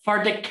buyer,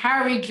 for the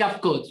carriage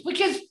of goods, which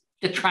is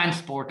the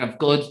transport of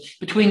goods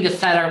between the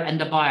seller and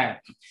the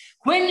buyer?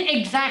 When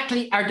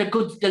exactly are the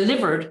goods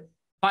delivered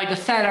by the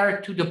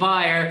seller to the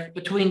buyer,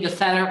 between the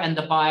seller and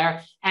the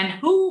buyer, and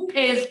who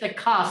pays the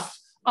costs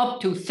up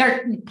to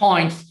certain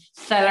points,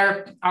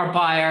 seller or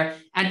buyer?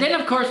 And then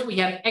of course we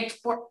have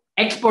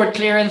export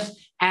clearance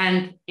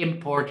and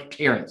import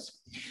clearance.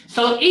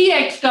 So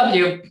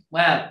EXW,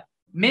 well,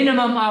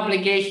 minimum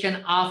obligation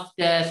of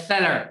the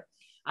seller.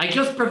 I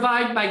just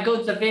provide my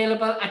goods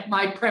available at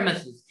my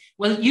premises.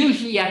 Well,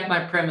 usually at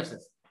my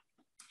premises.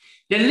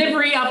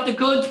 Delivery of the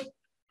goods,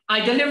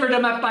 I deliver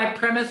them at my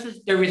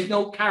premises, there is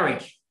no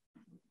carriage.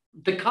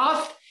 The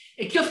cost,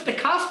 it's just the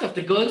cost of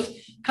the goods,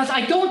 because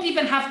I don't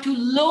even have to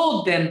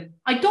load them.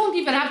 I don't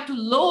even have to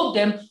load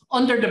them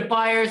under the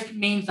buyer's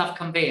means of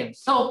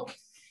conveyance. So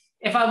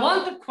if I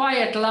want a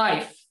quiet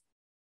life,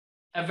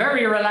 a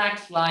very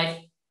relaxed life,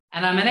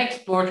 and I'm an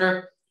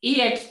exporter,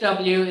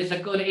 EXW is a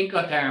good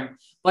Incoterm.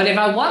 But if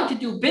I want to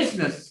do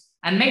business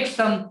and make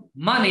some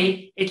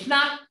money, it's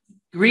not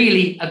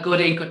really a good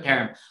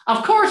Incoterm.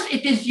 Of course,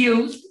 it is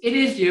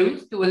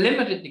used to a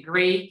limited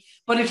degree,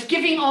 but it's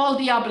giving all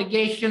the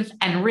obligations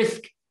and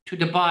risk to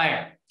the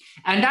buyer.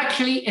 And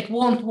actually, it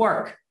won't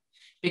work.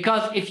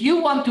 Because if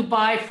you want to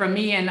buy from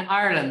me in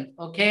Ireland,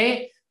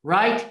 okay,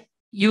 right,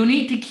 you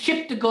need to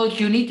ship the goods,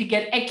 you need to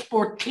get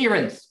export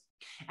clearance.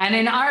 And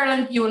in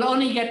Ireland, you will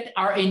only get,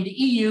 or in the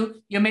EU,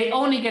 you may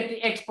only get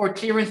the export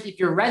clearance if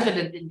you're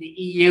resident in the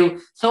EU.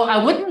 So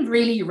I wouldn't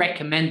really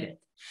recommend it.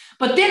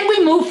 But then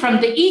we move from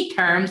the E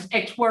terms,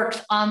 ex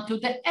works, onto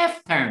the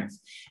F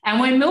terms. And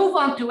when we move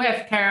on to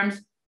F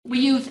terms, we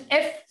use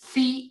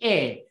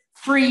FCA,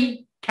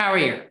 free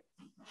carrier.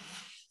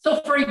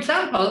 So for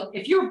example,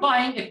 if you're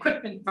buying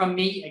equipment from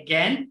me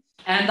again,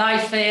 and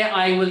I say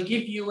I will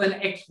give you an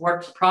ex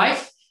works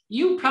price,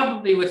 you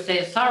probably would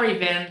say, sorry,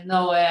 Ben,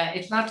 no,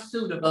 it's not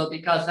suitable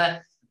because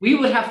we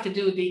would have to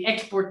do the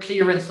export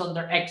clearance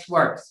under ex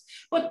works.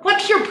 But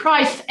what's your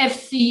price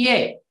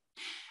FCA?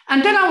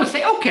 And then I would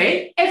say,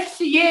 okay,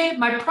 FCA,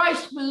 my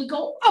price will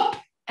go up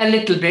a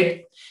little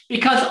bit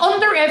because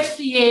under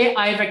FCA,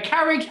 I have a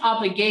carriage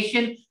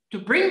obligation to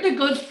bring the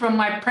goods from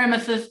my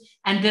premises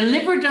and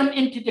deliver them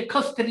into the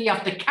custody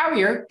of the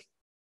carrier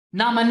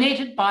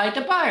nominated by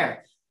the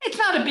buyer. It's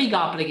not a big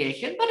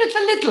obligation, but it's a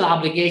little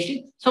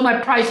obligation. So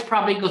my price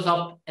probably goes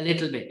up a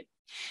little bit.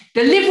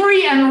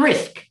 Delivery and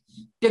risk.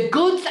 The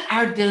goods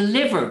are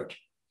delivered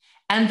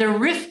and the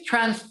risk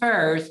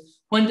transfers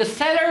when the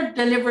seller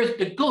delivers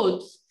the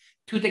goods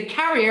to the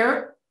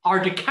carrier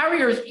or the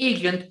carrier's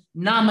agent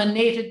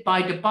nominated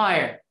by the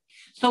buyer.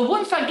 So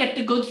once I get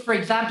the goods, for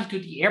example, to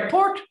the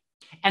airport,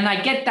 and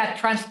I get that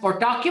transport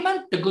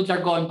document, the goods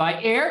are going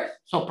by air,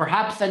 so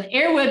perhaps an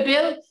airway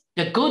bill,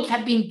 the goods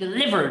have been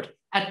delivered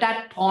at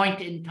that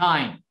point in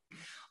time.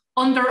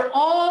 Under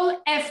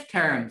all F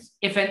terms,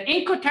 if an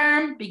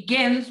Incoterm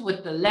begins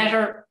with the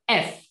letter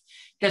F,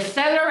 the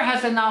seller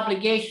has an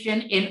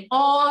obligation in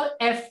all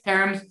F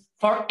terms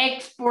for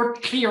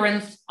export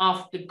clearance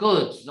of the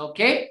goods,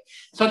 okay?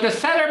 So the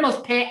seller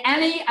must pay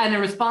any and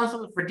is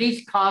responsible for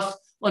these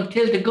costs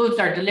until the goods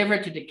are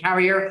delivered to the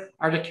carrier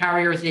or the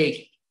carrier's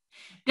agent.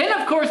 Then,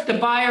 of course, the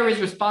buyer is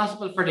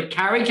responsible for the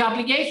carriage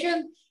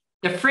obligation.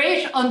 The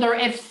freight under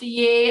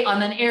FCA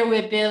on an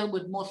airway bill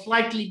would most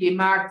likely be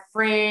marked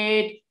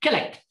freight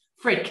collect,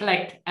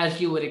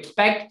 as you would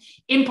expect.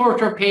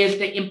 Importer pays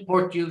the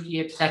import duty,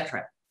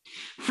 etc.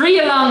 Free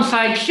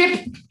alongside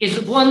ship is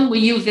one we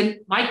use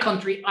in my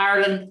country,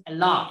 Ireland, a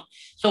lot.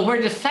 So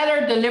where the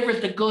seller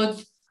delivers the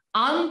goods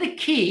on the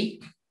quay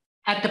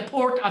at the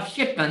port of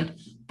shipment,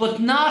 but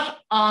not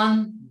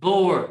on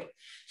board.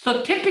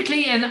 So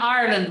typically in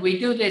Ireland, we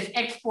do this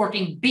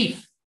exporting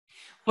beef.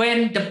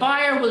 When the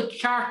buyer will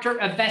charter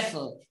a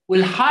vessel,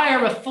 will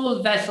hire a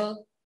full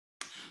vessel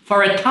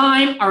for a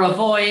time or a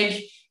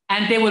voyage,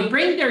 and they will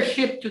bring their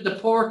ship to the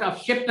port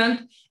of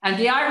shipment, and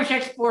the Irish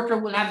exporter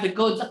will have the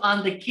goods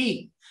on the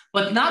quay,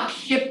 but not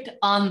shipped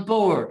on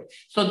board.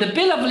 So the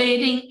bill of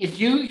lading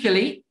is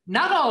usually,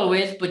 not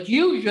always, but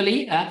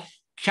usually a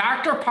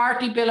charter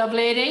party bill of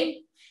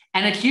lading,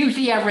 and it's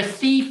usually a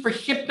receipt for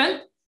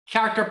shipment,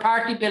 charter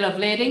party bill of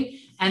lading.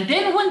 And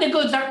then when the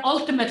goods are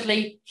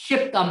ultimately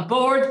shipped on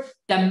board,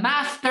 the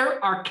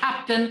master or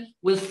captain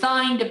will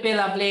sign the bill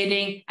of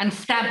lading and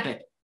stamp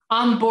it.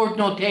 Onboard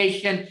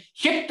notation,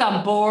 shipped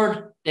on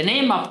board, the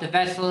name of the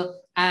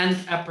vessel, and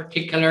a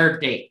particular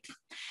date.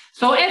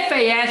 So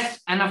FAS,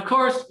 and of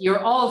course,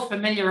 you're all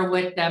familiar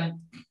with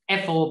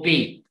FOB.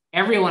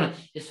 Everyone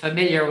is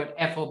familiar with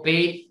FOB.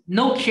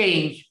 No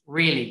change,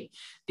 really.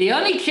 The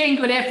only change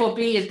with FOB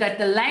is that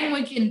the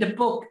language in the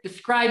book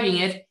describing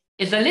it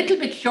is a little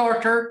bit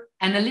shorter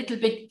and a little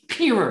bit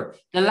clearer.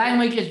 The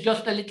language is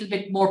just a little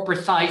bit more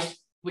precise,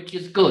 which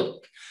is good.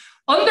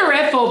 Under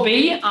FOB,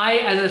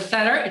 I, as a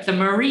seller, it's a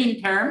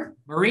marine term,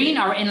 marine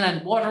or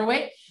inland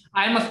waterway.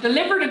 I must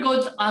deliver the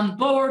goods on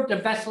board the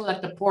vessel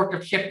at the port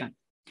of shipment.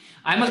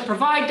 I must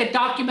provide the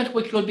document,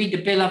 which will be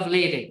the bill of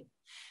lading.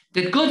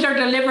 The goods are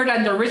delivered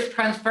and the risk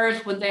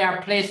transfers when they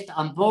are placed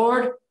on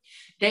board.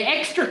 The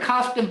extra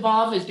cost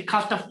involved is the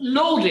cost of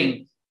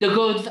loading the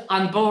goods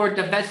on board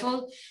the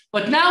vessel.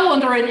 But now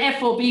under an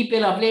FOB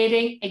bill of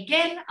lading,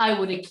 again, I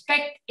would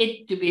expect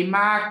it to be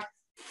marked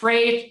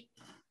freight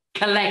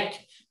collect,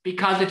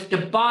 because it's the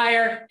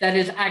buyer that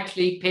is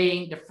actually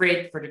paying the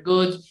freight for the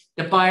goods.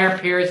 The buyer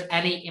pays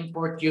any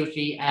import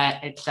duty,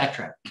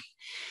 etc.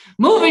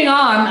 Moving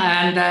on,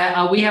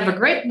 and we have a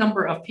great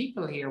number of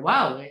people here.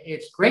 Wow,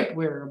 it's great.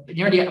 We're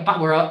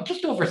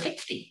just over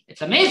 60.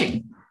 It's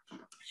amazing.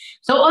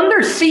 So under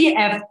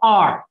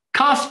CFR,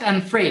 cost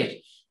and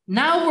freight,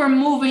 now we're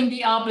moving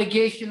the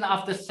obligation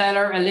of the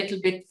seller a little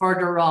bit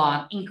further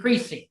on,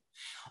 increasing.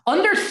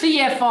 Under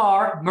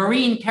CFR,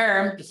 marine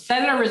term, the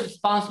seller is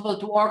responsible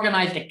to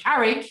organize the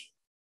carriage,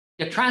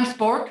 the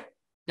transport,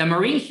 the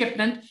marine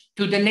shipment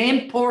to the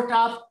named port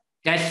of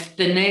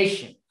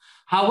destination.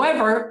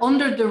 However,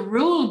 under the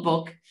rule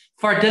book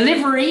for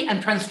delivery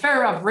and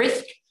transfer of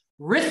risk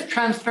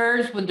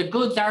transfers when the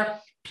goods are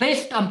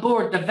placed on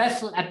board the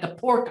vessel at the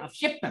port of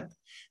shipment.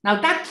 Now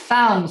that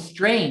sounds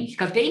strange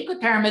because the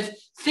Incoterm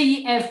is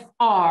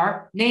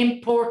CFR,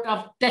 named port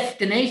of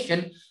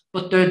destination,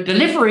 but the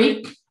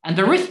delivery and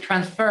the risk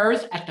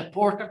transfers at the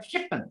port of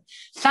shipment.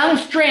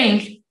 Sounds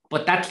strange,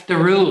 but that's the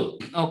rule,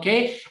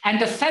 okay?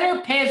 And the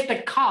seller pays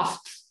the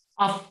costs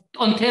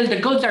until the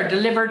goods are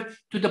delivered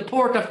to the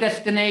port of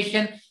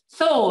destination.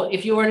 So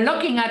if you were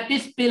looking at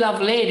this bill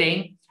of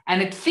lading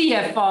and it's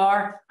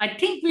CFR, I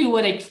think we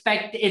would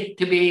expect it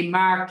to be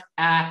marked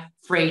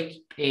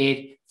freight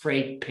paid,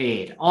 freight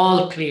paid.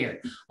 All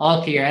clear,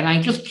 all clear. And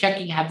I'm just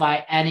checking, have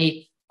I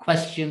any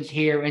questions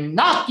here? And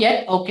not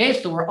yet,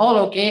 okay, so we're all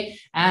okay.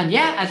 And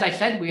yeah, as I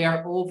said, we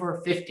are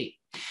over 50.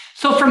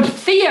 So from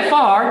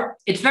CFR,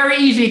 it's very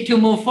easy to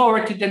move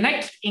forward to the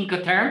next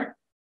Incoterm.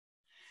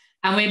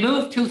 And we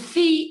move to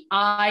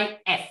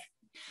CIF.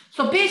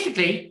 So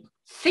basically,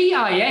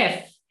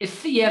 CIF is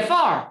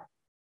CFR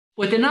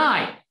with an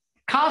I,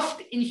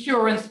 cost,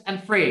 insurance,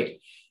 and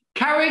freight.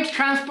 Carriage,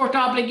 transport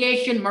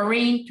obligation,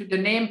 marine to the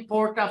named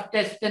port of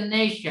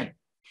destination.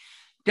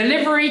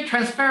 Delivery,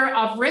 transfer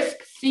of risk,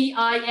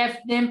 CIF,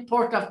 named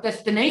port of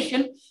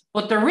destination.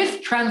 But the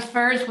risk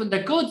transfers when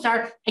the goods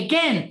are,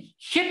 again,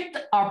 shipped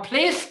or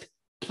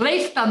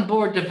placed on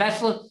board the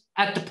vessel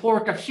at the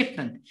port of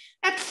shipment.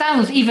 That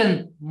sounds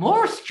even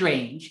more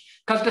strange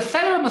because the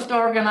seller must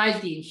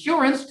organize the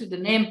insurance to the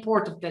named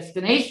port of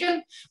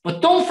destination.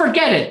 But don't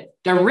forget it,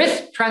 the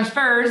risk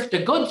transfers,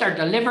 the goods are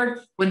delivered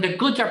when the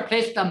goods are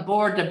placed on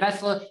board the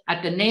vessel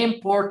at the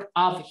named port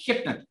of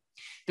shipment.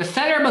 The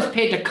seller must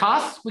pay the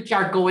costs, which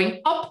are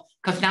going up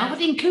because now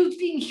it includes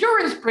the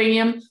insurance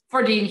premium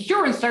for the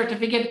insurance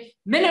certificate,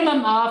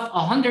 minimum of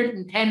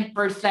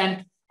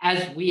 110%,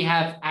 as we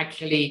have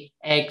actually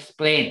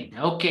explained.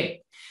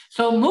 Okay.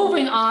 So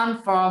moving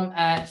on from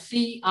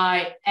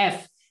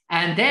CIF,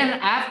 and then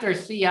after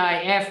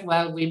CIF,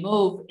 well, we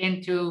move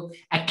into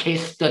a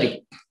case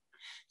study.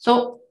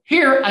 So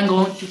here I'm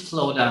going to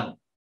slow down.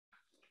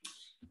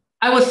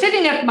 I was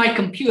sitting at my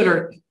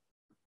computer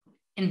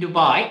in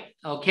Dubai,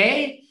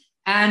 okay?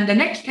 And the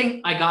next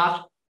thing I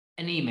got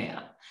an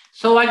email.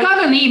 So I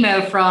got an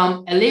email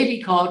from a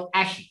lady called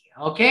Ashi,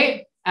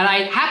 okay? And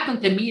I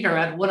happened to meet her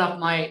at one of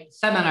my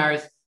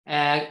seminars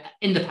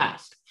in the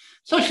past.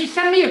 So she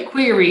sent me a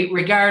query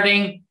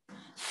regarding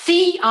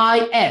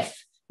CIF,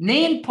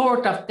 named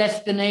port of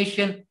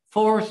destination,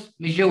 force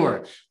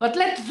majeure. But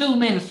let's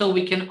zoom in so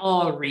we can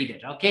all read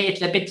it, okay?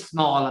 It's a bit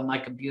small on my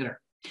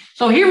computer.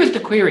 So here is the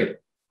query.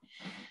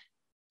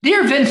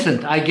 Dear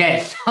Vincent, I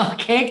guess,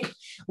 okay?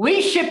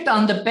 We shipped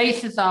on the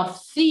basis of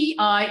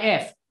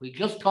CIF. We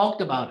just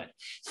talked about it.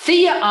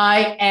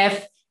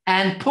 CIF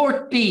and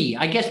Port B.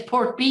 I guess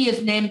Port B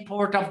is named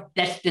port of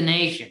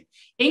destination.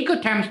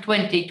 Incoterms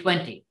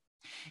 2020.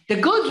 The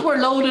goods were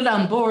loaded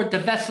on board the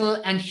vessel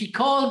and she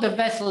called the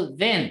vessel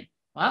Vin.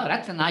 Wow,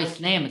 that's a nice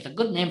name. It's a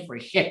good name for a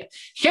ship.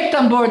 Shipped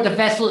on board the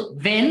vessel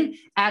Vin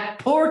at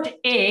Port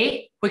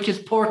A, which is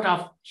port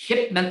of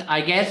shipment,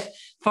 I guess,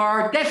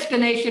 for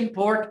destination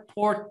port,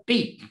 Port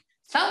B.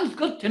 Sounds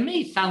good to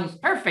me. Sounds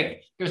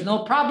perfect. There's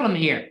no problem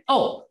here.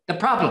 Oh, the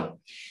problem.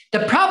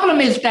 The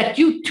problem is that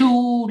due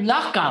to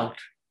lockout,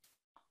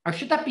 or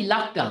should that be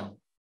lockdown?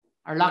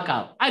 Or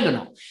lockout, I don't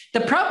know.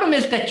 The problem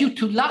is that due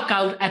to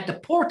lockout at the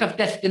port of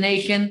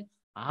destination,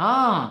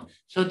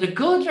 so the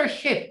goods are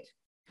shipped,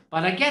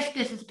 but I guess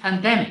this is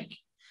pandemic,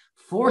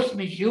 force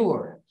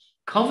majeure,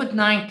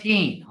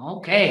 COVID-19.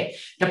 Okay,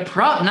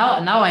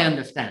 now I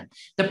understand.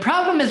 The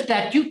problem is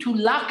that due to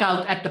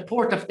lockout at the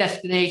port of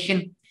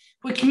destination,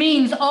 which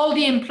means all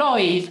the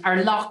employees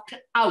are locked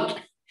out,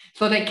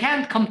 so they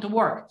can't come to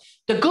work.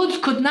 The goods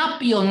could not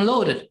be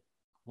unloaded.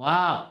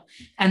 Wow,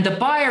 and the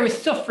buyer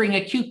is suffering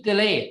acute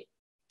delay.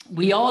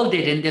 We all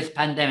did in this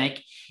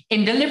pandemic,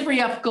 in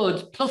delivery of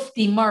goods plus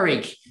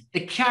demurrage,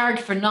 the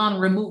charge for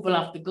non-removal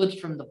of the goods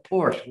from the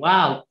port.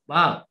 Wow,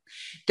 wow.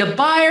 The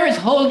buyer is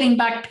holding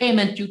back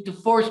payment due to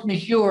force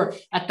majeure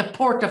at the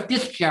port of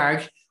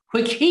discharge,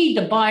 which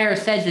the buyer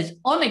says is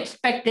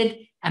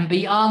unexpected and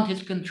beyond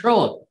his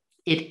control.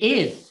 It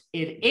is.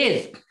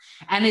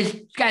 And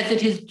as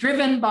it is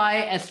driven by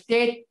a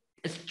state,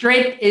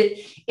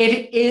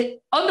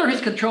 it under his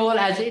control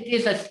as it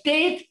is a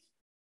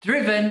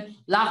state-driven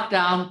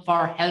lockdown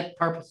for health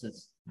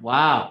purposes.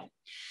 Wow.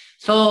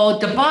 So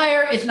the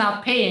buyer is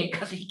not paying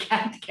because he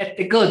can't get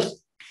the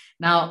goods.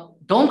 Now,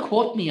 don't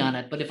quote me on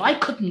it, but if I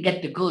couldn't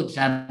get the goods,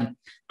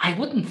 I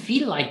wouldn't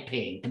feel like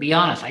paying, to be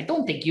honest. I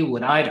don't think you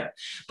would either.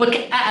 But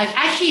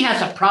Ashley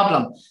has a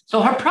problem.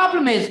 So her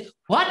problem is,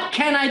 what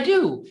can I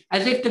do?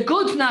 As if the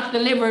goods not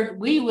delivered,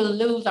 we will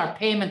lose our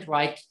payment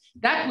rights.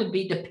 That would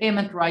be the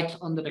payment rights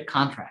under the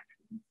contract.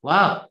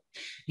 Wow.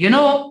 You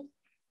know,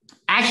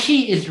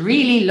 Ashley is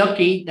really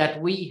lucky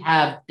that we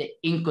have the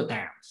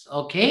Incoterms,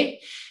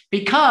 okay?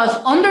 Because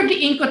under the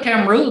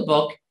Incoterm rule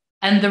book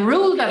and the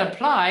rule that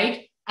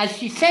applied, as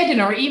she said in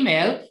her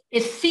email,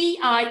 is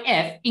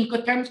CIF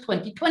Incoterms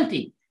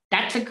 2020.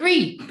 That's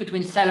agreed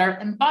between seller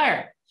and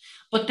buyer.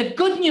 But the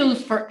good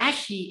news for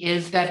Ashley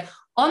is that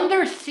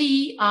under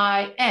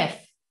CIF,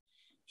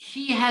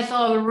 she has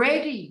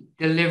already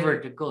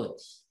delivered the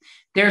goods.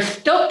 They're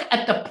stuck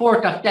at the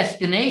port of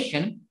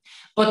destination,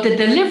 but the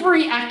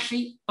delivery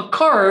actually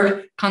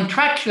occurred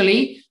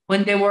contractually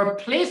when they were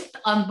placed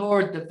on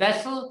board the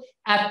vessel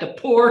at the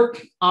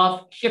port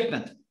of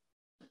shipment.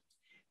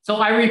 So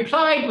I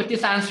replied with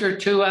this answer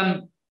to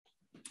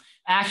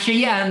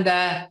Ashley,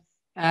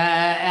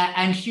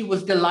 and she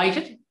was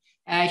delighted.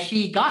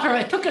 She got her,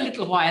 it took a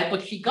little while,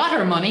 but she got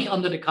her money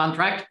under the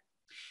contract.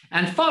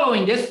 And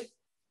following this,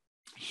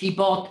 she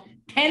bought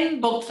 10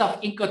 books of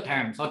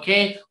Incoterms,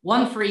 okay?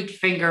 One for each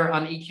finger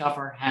on each of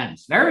her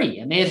hands. Very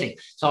amazing.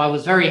 So I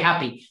was very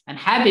happy. And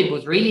Habib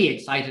was really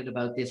excited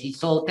about this. He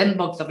sold 10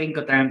 books of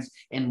Incoterms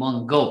in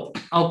one go.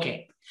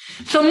 Okay.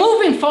 So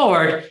moving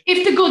forward,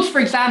 if the goods, for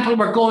example,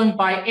 were going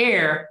by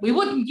air, we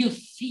wouldn't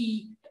use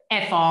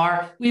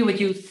CFR, we would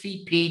use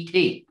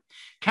CPT.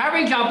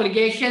 Carriage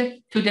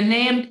obligation to the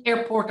named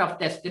airport of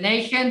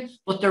destination,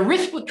 but the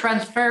risk would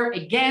transfer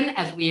again,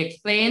 as we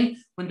explained,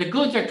 when the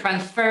goods are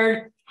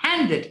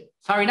handed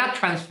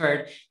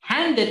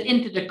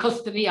into the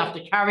custody of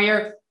the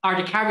carrier or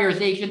the carrier's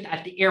agent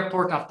at the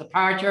airport of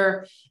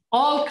departure.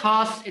 All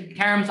costs in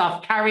terms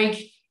of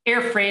carriage,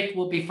 air freight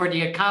will be for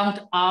the account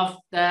of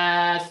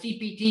the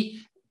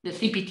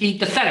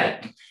seller.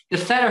 The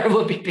seller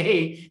will be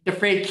paying the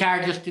freight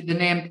charges to the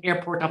named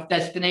airport of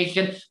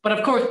destination, but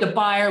of course the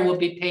buyer will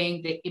be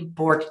paying the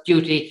import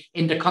duty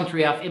in the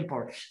country of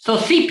import. So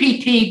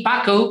CPT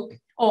Baku.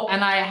 Oh,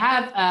 and I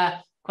have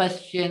a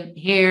question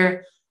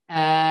here.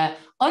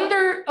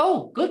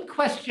 Good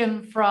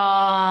question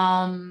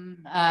from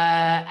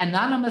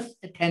anonymous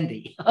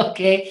attendee.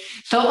 Okay,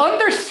 so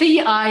under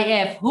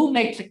CIF, who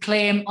makes a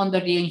claim under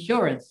the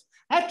insurance?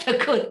 That's a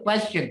good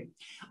question.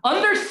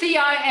 Under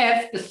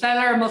CIF, the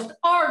seller must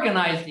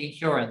organize the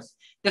insurance.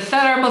 The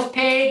seller must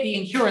pay the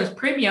insurance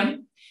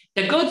premium.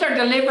 The goods are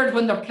delivered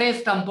when they're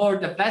placed on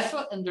board the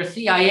vessel under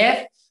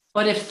CIF.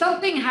 But if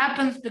something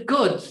happens to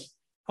goods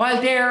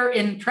while they're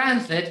in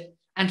transit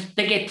and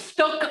they get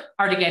stuck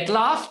or they get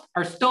lost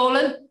or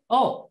stolen,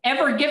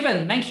 ever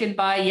given, mentioned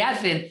by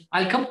Yazin,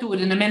 I'll come to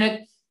it in a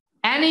minute.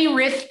 Any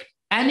risk,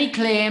 any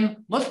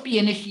claim must be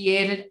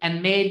initiated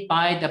and made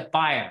by the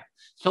buyer.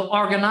 So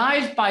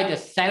organized by the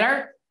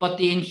seller, but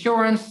the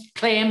insurance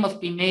claim must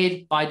be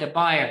made by the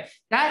buyer.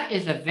 That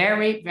is a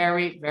very,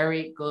 very,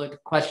 very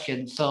good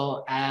question.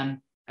 So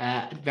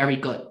very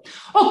good.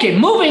 Okay,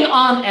 moving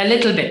on a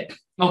little bit.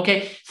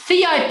 Okay,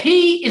 CIP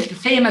is the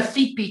same as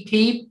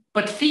CPT,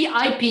 but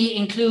CIP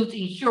includes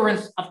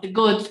insurance of the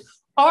goods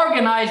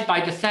organized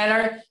by the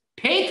seller,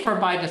 paid for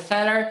by the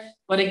seller.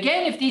 But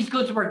again, if these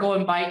goods were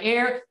going by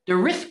air, the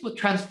risk would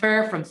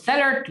transfer from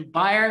seller to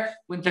buyer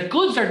when the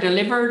goods are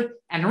delivered,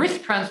 and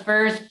risk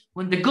transfers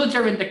when the goods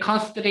are in the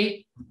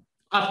custody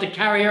of the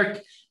carrier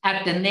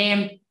at the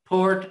named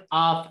port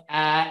of,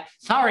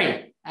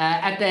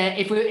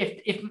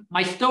 if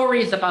my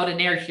story is about an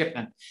air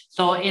shipment.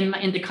 So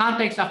in the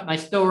context of my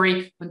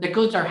story, when the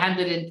goods are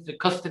handed into the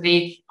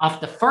custody of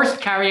the first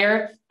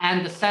carrier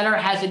and the seller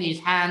has in his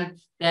hand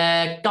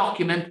the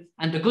document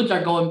and the goods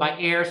are going by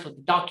air, so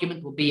the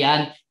document will be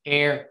an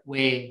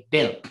airway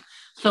bill.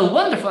 So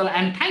wonderful,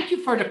 and thank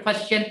you for the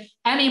question.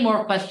 Any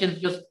more questions,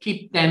 just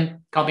keep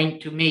them coming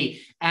to me.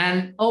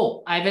 And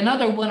I have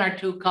another one or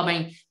two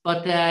coming,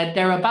 but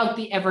they're about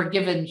the Ever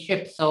Given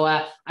ship. So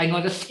I'm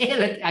going to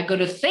sail it. I'm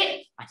going to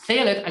save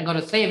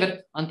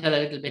it until a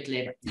little bit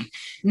later.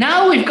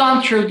 Now we've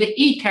gone through the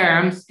E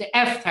terms, the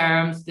F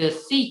terms, the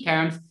C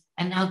terms,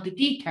 and now the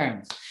D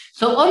terms.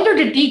 So under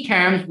the D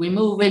terms, we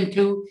move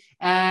into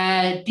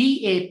DAP,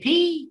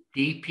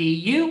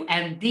 DPU,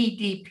 and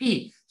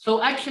DDP.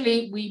 So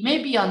actually, we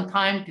may be on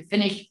time to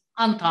finish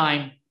on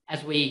time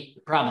as we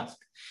promised.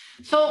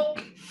 So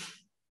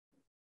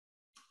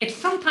it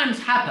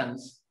sometimes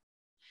happens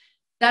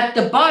that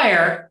the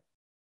buyer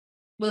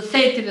will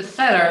say to the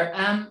seller,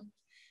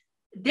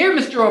 dear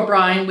Mr.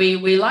 O'Brien,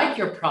 we like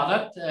your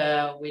product,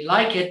 we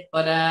like it,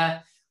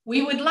 but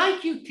we would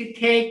like you to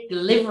take the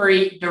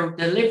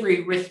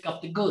delivery risk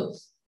of the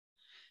goods.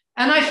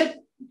 And I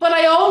said, but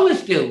I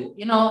always do.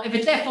 You know, if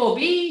it's FOB,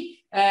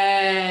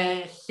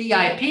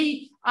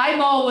 CIP, I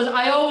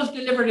always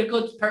deliver the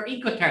goods per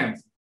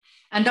Incoterms.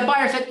 And the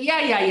buyer said,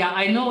 yeah,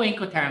 I know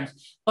Incoterms,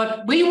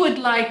 but we would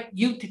like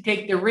you to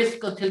take the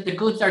risk until the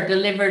goods are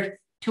delivered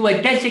to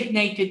a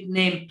designated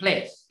named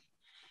place.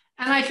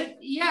 And I said,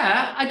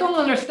 yeah, I don't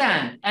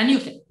understand. And you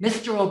said,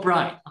 Mr.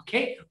 O'Brien,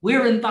 okay,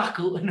 we're in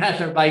Baku in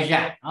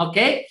Azerbaijan,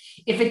 okay?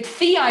 If it's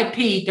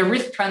CIP, the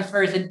risk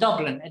transfer is in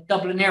Dublin, at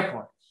Dublin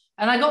Airport.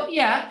 And I go,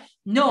 yeah,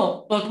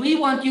 no, but we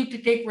want you to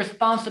take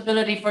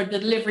responsibility for the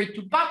delivery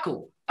to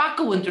Baku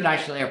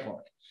International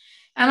Airport.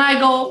 And I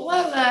go,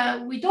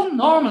 well, we don't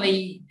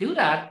normally do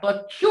that,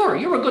 but sure,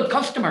 you're a good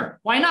customer.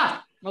 Why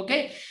not?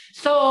 Okay.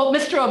 So,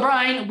 Mr.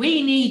 O'Brien,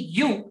 we need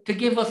you to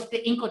give us the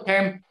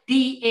Incoterm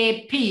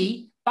DAP,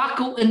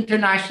 Baku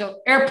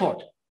International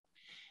Airport.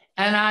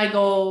 And I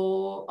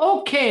go,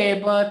 okay,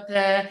 but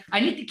I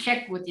need to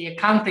check with the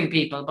accounting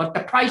people, but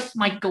the price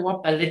might go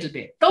up a little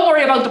bit. Don't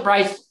worry about the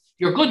price.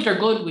 Your goods are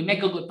good. We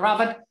make a good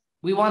profit.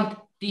 We want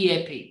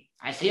DAP.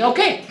 I say,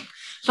 okay.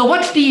 So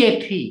what's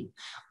DAP?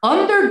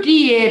 Under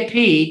DAP,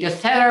 the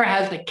seller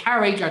has the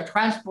carriage or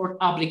transport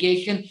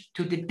obligation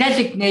to the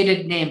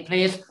designated named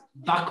place,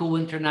 Baku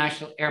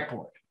International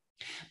Airport.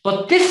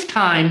 But this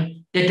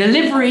time, the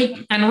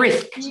delivery and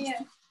risk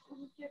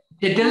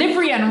The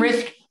delivery and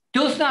risk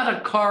does not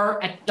occur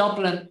at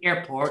Dublin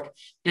Airport.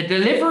 The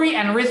delivery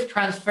and risk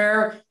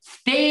transfer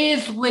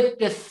stays with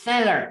the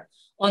seller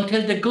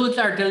until the goods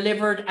are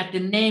delivered at the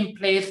named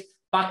place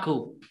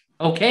Baku,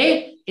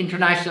 okay?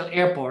 International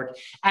Airport.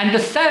 And the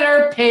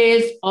seller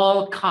pays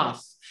all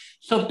costs.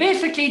 So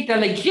basically the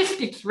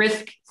logistics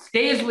risk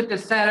stays with the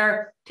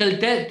seller till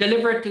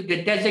delivered to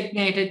the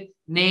designated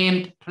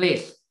named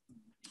place.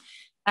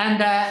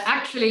 And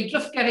actually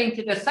just getting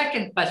to the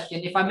second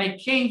question, if I may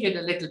change it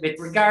a little bit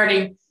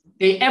regarding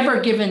the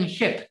Ever Given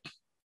ship.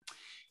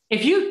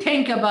 If you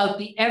think about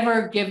the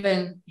Ever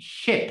Given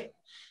ship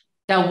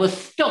that was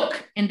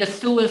stuck in the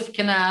Suez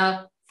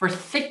Canal for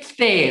 6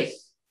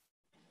 days,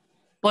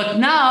 but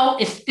now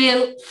is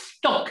still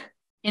stuck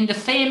in the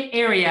same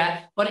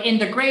area, but in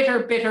the Greater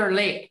Bitter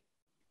Lake.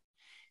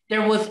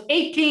 There was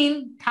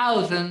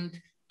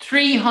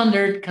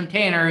 18,300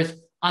 containers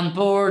on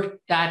board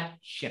that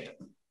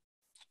ship.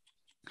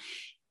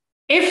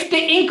 If the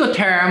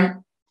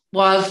Incoterm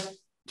was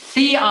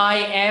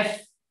CIF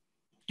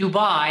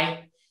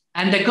Dubai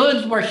and the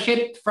goods were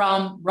shipped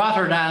from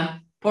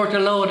Rotterdam, port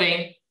of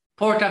loading,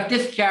 port of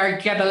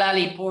discharge, Jebel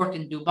Ali port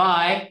in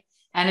Dubai,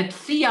 and it's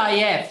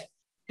CIF,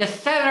 the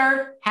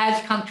seller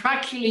has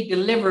contractually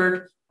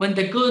delivered when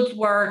the goods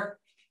were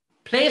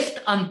placed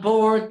on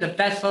board the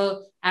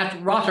vessel at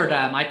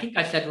Rotterdam. I think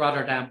I said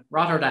Rotterdam.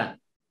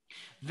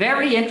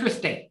 Very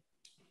interesting.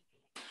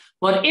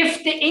 But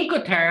if the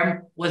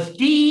Incoterm was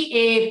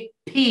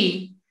DAP,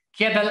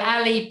 Jebel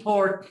Ali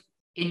port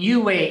in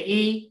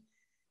UAE,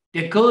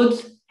 the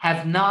goods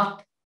have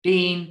not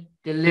been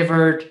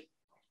delivered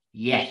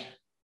yet.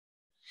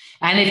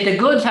 And if the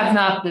goods have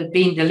not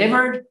been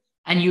delivered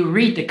and you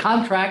read the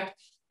contract,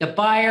 the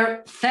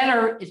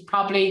seller is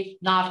probably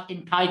not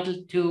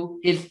entitled to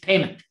his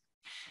payment.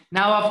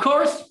 Now, of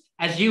course,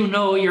 as you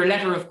know, your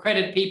letter of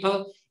credit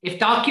people, if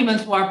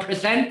documents were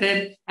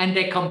presented and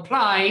they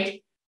complied,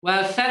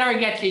 well, seller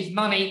gets his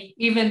money,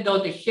 even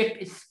though the ship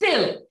is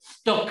still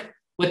stuck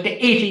with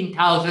the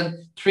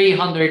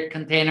 18,300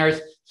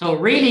 containers. So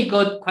really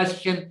good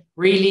question,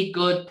 really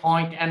good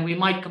point, and we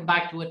might come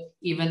back to it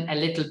even a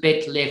little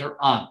bit later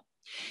on.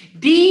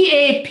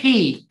 DAP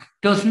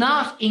does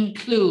not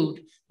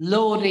include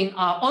loading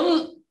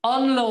or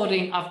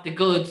unloading of the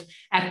goods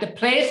at the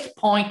place,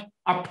 point,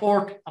 or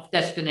port of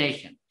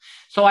destination.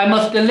 So I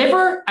must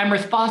deliver, I'm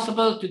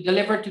responsible to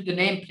deliver to the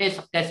named place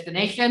of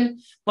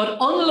destination, but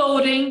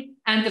unloading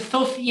and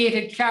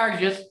associated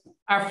charges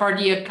are for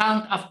the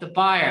account of the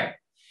buyer.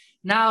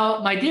 Now,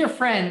 my dear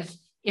friends,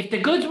 if the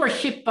goods were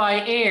shipped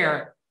by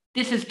air,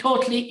 this is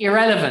totally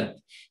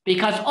irrelevant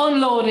because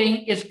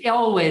unloading is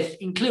always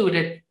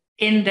included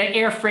in the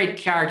air freight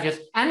charges.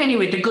 And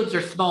anyway, the goods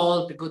are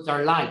small, the goods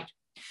are light.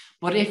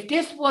 But if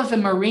this was a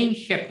marine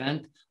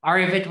shipment, or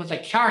if it was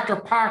a charter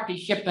party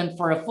shipment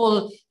for a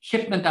full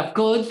shipment of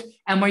goods,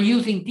 and we're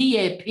using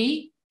DAP,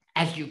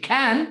 as you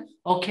can,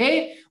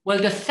 okay, well,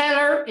 the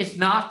seller is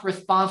not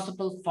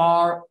responsible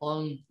for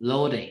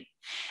unloading.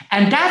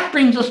 And that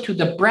brings us to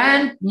the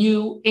brand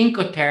new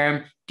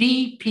Incoterm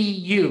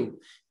DPU,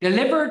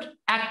 delivered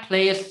at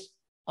place,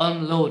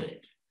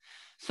 unloaded.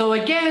 So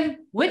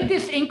again, with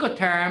this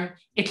Incoterm,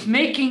 it's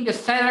making the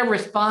seller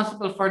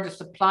responsible for the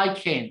supply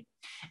chain.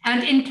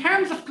 And in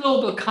terms of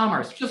global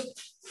commerce,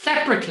 just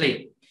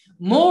separately,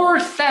 more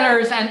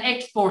sellers and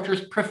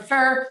exporters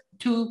prefer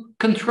to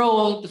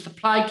control the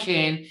supply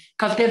chain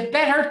because they have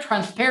better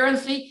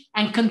transparency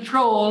and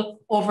control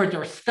over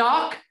their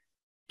stock,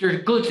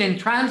 their goods in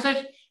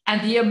transit,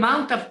 and the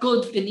amount of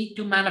goods they need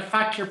to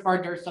manufacture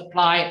for their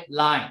supply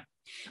line.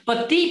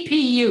 But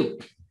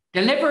DPU,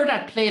 delivered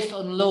at place,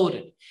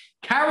 unloaded,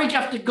 carriage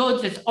of the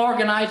goods is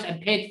organized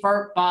and paid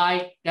for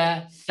by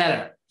the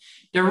seller.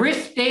 The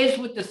risk stays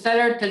with the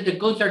seller till the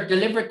goods are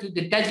delivered to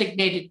the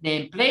designated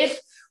named place,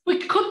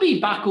 which could be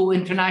Baku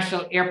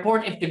International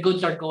Airport if the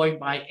goods are going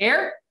by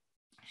air.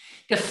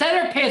 The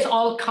seller pays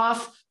all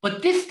costs,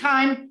 but this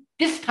time,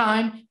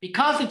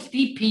 because it's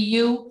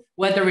DPU,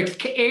 whether it's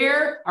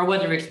air or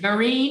whether it's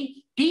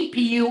marine,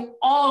 DPU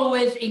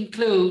always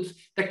includes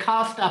the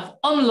cost of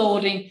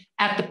unloading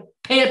at the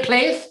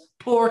place,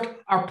 port,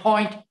 or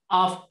point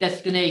of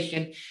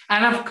destination.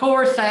 And of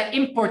course,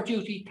 import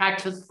duty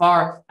taxes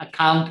for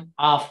account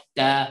of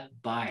the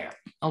buyer.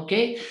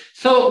 Okay,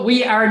 so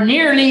we are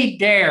nearly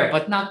there,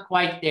 but not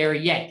quite there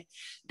yet.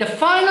 The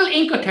final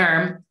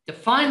Incoterm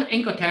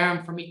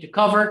for me to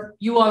cover,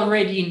 you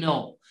already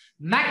know.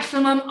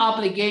 Maximum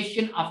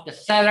obligation of the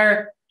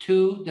seller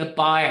to the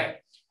buyer.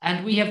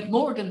 And we have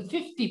more than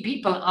 50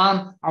 people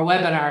on our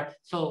webinar,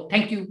 so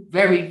thank you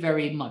very,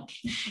 very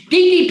much.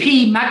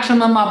 DDP,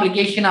 maximum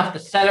obligation of the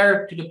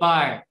seller to the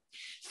buyer.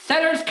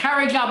 Seller's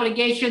carriage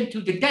obligation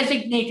to the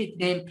designated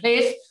named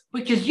place,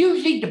 which is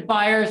usually the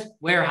buyer's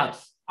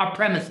warehouse or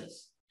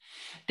premises.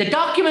 The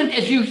document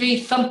is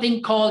usually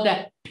something called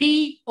a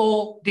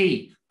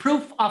POD,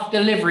 proof of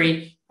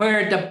delivery,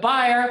 where the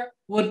buyer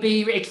would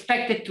be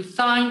expected to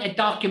sign a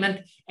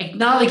document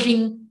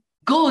acknowledging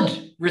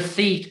good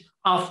receipt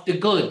of the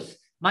goods.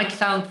 Might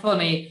sound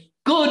funny,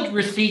 good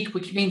receipt,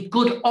 which means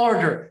good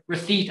order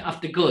receipt of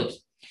the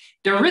goods.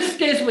 The risk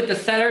stays with the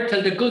seller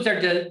till the goods are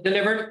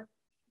delivered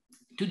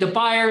to the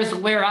buyer's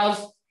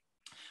warehouse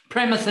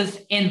premises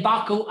in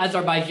Baku,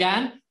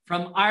 Azerbaijan,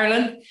 from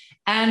Ireland,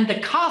 and the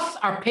costs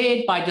are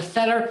paid by the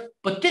seller,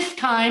 but this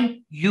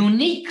time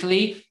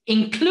uniquely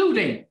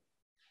including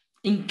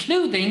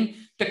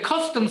the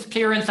customs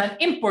clearance and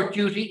import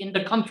duty in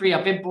the country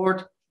of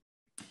import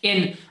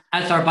in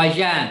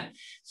Azerbaijan.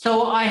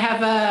 So I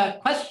have a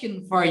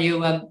question for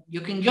you.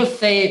 You can just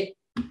say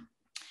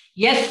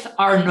yes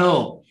or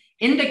no.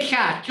 In the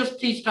chat, just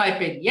please type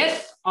in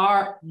yes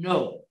or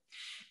no.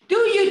 Do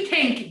you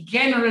think,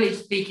 generally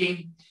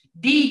speaking,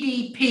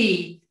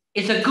 DDP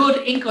is a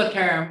good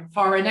Incoterm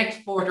for an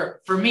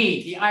exporter, for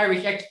me, the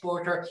Irish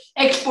exporter,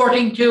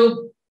 exporting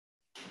to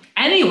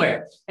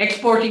anywhere,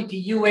 exporting to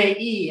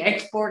UAE,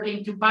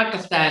 exporting to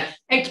Pakistan,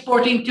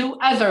 exporting to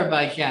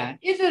Azerbaijan?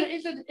 Is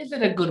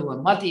it a good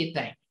one? What do you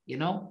think? You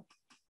know?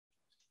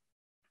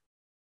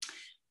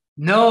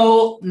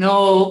 No.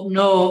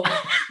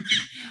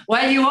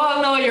 Well, you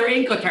all know your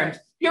Incoterms.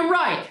 You're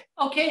right.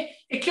 Okay.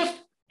 It's just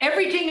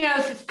everything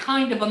else is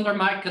kind of under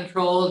my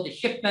control, the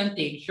shipment,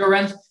 the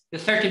insurance, the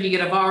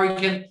certificate of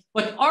origin,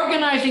 but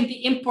organizing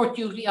the import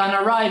duty on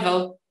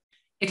arrival,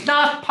 it's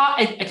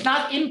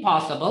not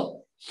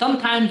impossible.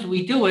 Sometimes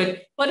we do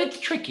it, but it's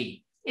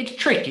tricky. It's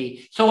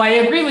tricky. So I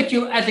agree with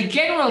you. As a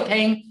general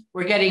thing,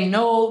 we're getting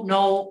no.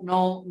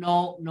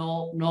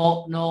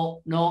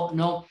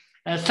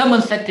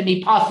 Someone said to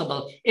me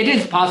possible. It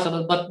is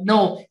possible, but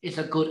no is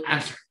a good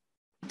answer.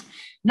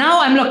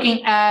 Now I'm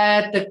looking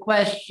at the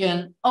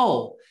question.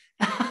 Oh,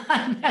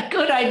 a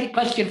good idea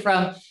question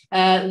from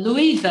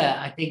Louisa,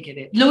 I think it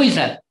is.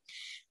 Louisa,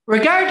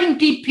 regarding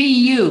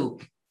DPU,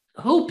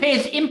 who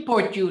pays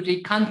import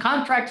duty? Can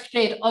contract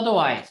state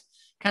otherwise?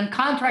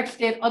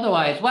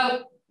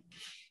 Well,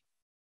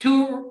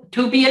 to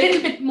be a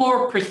little bit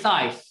more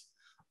precise,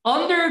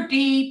 under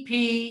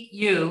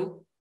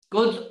DPU,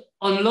 goods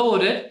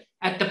unloaded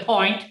at the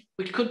point,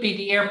 which could be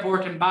the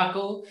airport in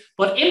Baku,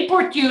 but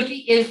import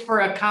duty is for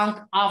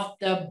account of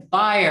the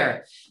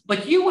buyer.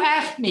 But you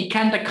asked me,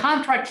 can the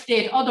contract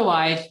state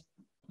otherwise?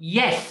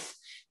 Yes.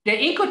 The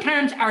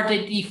Incoterms are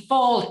the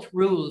default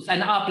rules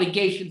and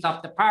obligations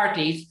of the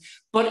parties,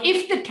 but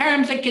if the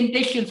terms and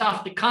conditions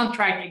of the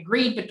contract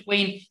agreed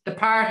between the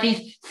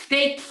parties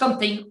state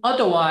something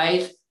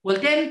otherwise, well,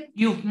 then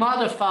you've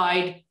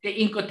modified the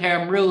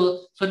Incoterm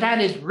rule. So that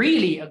is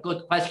really a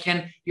good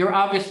question. You're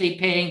obviously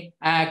paying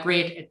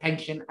great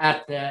attention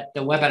at the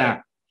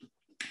webinar.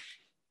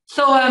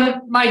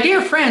 So, my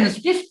dear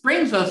friends, this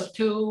brings us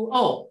to,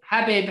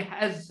 Habib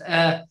has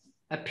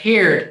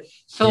appeared.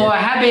 So,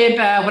 yeah.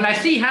 Habib, when I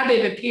see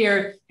Habib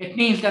appear, it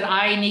means that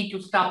I need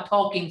to stop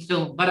talking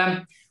soon.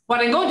 But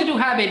what I'm going to do,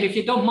 Habib, if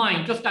you don't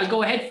mind, just I'll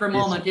go ahead for a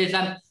moment, is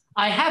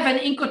I have an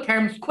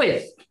Incoterms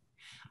quiz.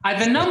 I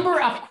have a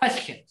number of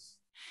questions,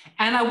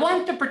 and I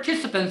want the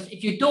participants,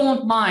 if you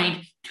don't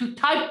mind, to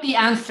type the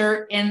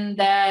answer in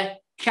the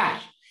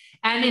chat.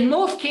 And in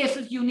most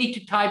cases, you need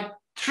to type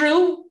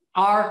true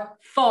or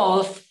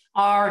false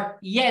or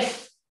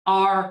yes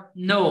or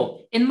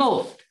no, in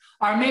most,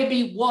 or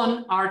maybe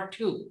one or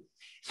two.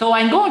 So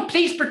I'm going,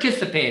 please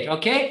participate,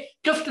 okay?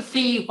 Just to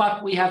see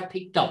what we have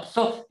picked up.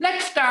 So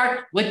let's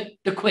start with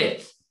the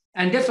quiz.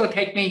 And this will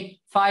take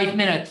me 5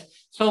 minutes.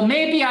 So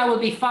maybe I will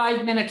be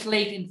 5 minutes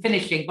late in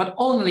finishing, but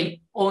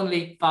only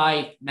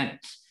 5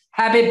 minutes.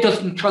 Habib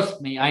doesn't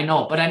trust me, I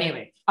know, but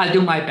anyway, I'll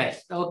do my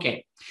best.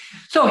 Okay.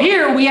 So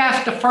here we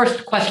ask the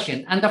first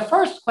question, and the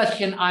first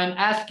question I'm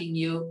asking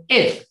you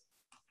is,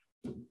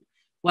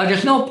 well,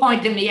 there's no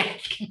point in me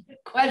asking the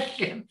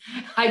question.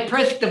 I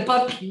pressed the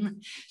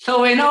button.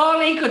 So in all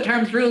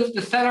Incoterms rules,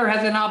 the seller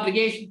has an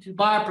obligation to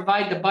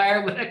provide the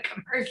buyer with a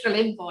commercial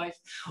invoice.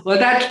 Well,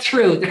 that's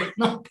true. There's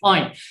no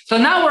point. So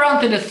now we're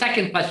on to the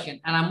second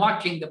question, and I'm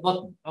watching the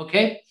button,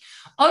 okay?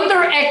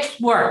 Under X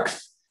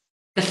works,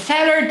 the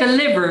seller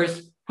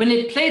delivers when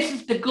it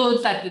places the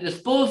goods at the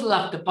disposal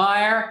of the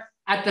buyer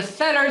at the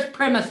seller's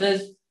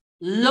premises,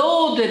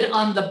 loaded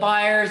on the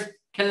buyer's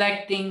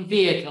collecting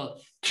vehicle.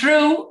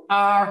 True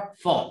or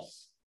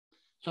false?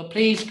 So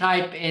please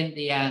type in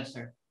the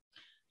answer.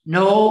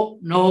 No,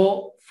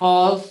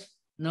 false,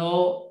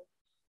 no,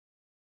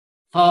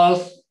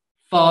 false,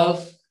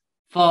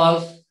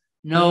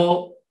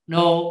 no,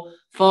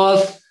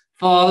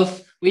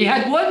 false. We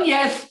had one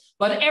yes,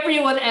 but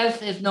everyone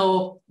else is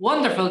no.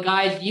 Wonderful,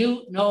 guys.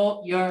 You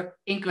know your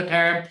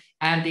Incoterm,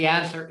 and the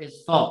answer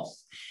is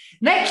false.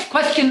 Next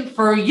question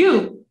for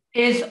you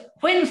is,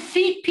 when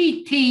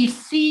CPT,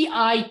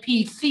 CIP,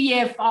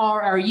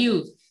 CFR are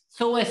used,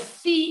 so a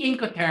C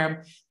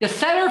Incoterm, the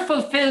seller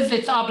fulfills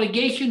its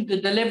obligation to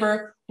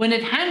deliver when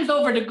it hands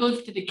over the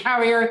goods to the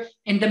carrier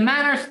in the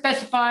manner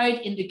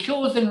specified in the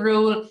chosen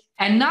rule,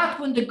 and not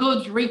when the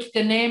goods reach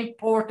the named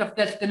port of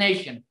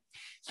destination.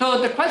 So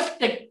the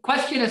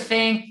question is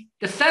saying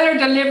the seller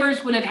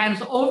delivers when it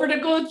hands over the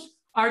goods,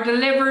 or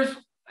delivers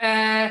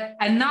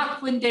and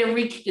not when they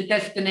reach the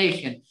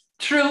destination.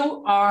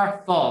 True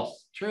or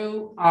false?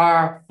 True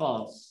or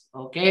false?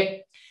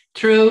 Okay.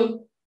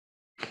 True.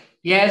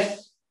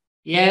 Yes.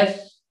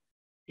 Yes.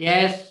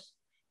 Yes.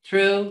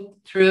 True.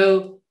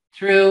 True.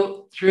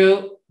 True.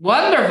 True.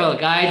 Wonderful,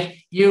 guys.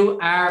 You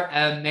are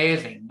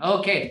amazing.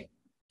 Okay.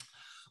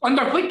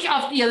 Under which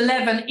of the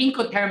 11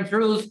 Incoterms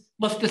rules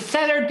must the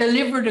seller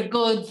deliver the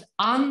goods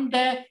on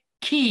the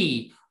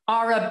quay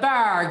or a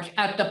barge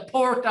at the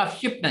port of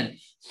shipment?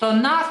 So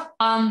not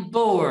on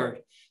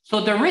board. So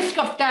the risk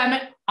of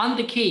damage on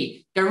the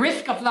quay, the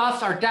risk of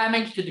loss or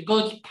damage to the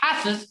goods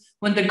passes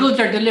when the goods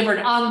are delivered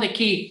on the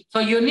quay. So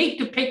you need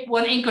to pick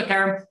one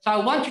Incoterm. So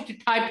I want you to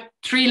type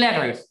 3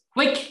 letters.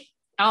 Which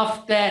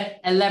of the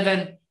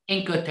 11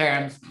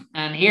 Incoterms?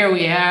 And here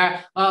we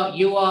are. Oh,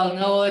 you all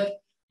know it.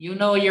 You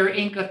know your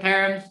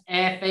Incoterms.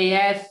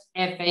 FAS,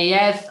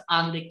 FAS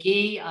on the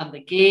key,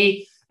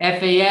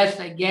 FAS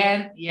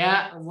again.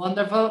 Yeah,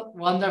 wonderful,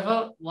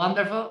 wonderful,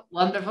 wonderful,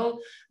 wonderful.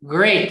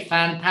 Great,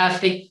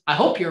 fantastic. I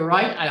hope you're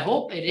right. I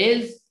hope it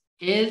is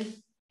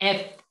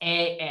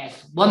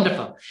FAS.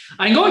 Wonderful.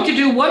 I'm going to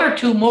do 1 or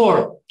 2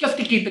 more just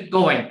to keep it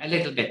going a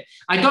little bit.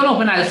 I don't know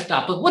when I'll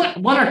stop, but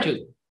one or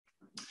 2.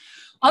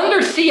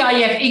 Under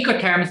CIF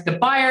Incoterms, the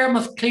buyer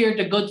must clear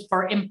the goods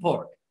for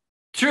import.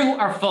 True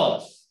or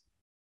false?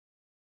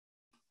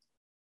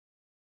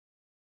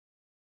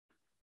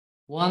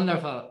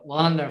 Wonderful,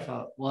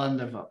 wonderful,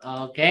 wonderful.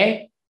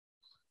 Okay,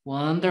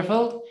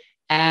 wonderful.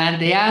 And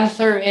the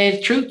answer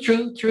is true,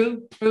 true,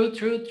 true, true,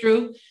 true,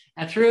 true,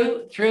 and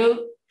true,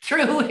 true,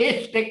 true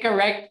is the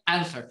correct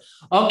answer.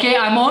 Okay,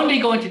 I'm only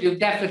going to do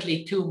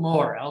definitely 2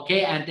 more,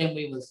 okay, and then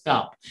we will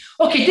stop.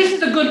 Okay, this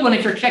is a good one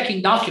if you're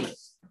checking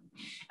documents.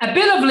 A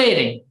bill of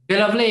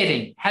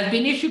lading has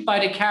been issued by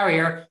the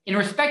carrier in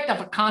respect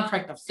of a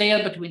contract of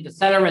sale between the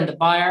seller and the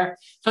buyer.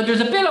 So there's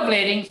a bill of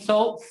lading,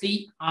 so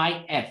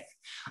CIF.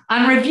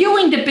 On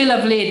reviewing the bill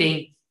of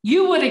lading,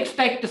 you would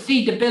expect to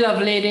see the bill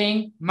of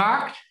lading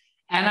marked,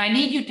 and I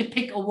need you to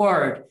pick a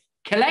word: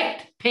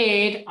 collect,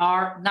 paid,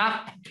 or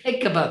not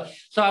applicable.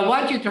 So I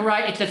want you to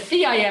write, it's a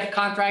CIF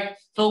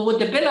contract, so would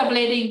the bill of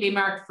lading be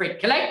marked freight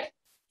collect,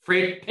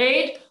 freight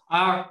paid,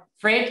 or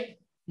freight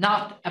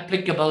not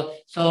applicable?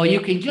 So you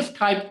can just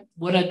type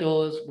one of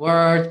those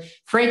words: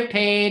 freight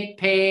paid,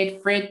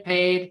 paid, freight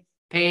paid,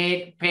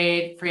 paid,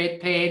 paid,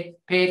 freight paid,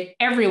 paid.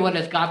 Everyone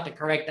has got the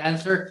correct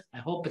answer. I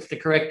hope it's the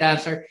correct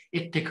answer.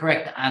 It's the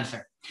correct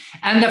answer.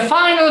 And the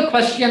final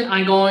question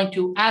I'm going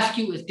to ask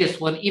you is this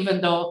one, even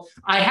though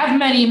I have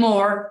many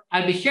more.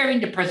 I'll be sharing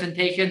the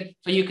presentation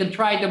so you can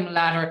try them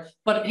later.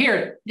 But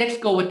here, let's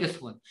go with this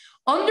one.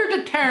 Under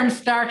the terms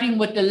starting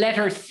with the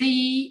letter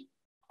C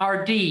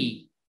or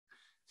D,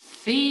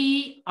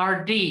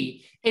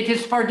 it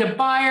is for the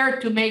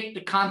buyer to make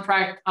the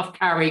contract of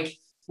carriage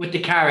with the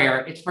carrier.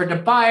 It's for the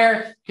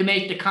buyer to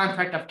make the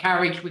contract of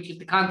carriage, which is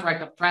the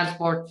contract of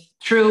transport.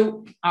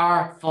 True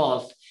or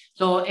false?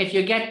 So if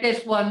you get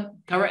this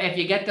one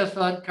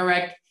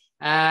correct,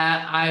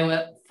 I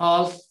will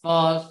false,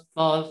 false,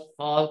 false,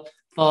 false,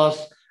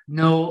 false.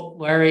 No,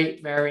 very,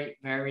 very,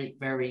 very,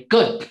 very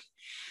good.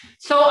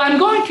 So I'm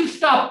going to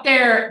stop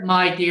there,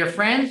 my dear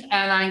friends,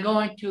 and I'm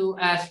going to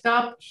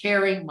stop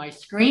sharing my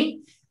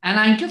screen. And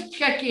I'm just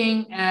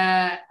checking,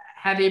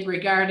 Habib,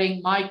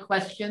 regarding my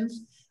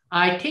questions.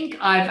 I think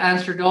I've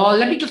answered all.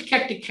 Let me just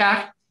check the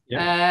chat.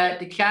 Yeah.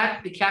 The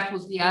chat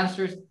was the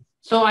answers.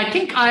 So I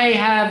think I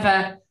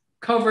have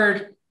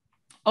covered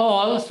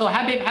all. So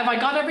Habib, have I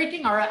got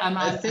everything, or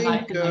I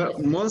think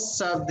most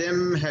of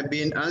them have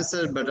been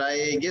answered, but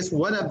I guess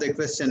one of the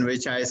questions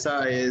which I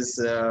saw is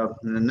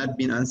not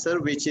been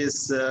answered, which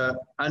is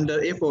under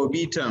FOB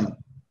term.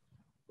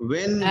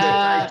 When the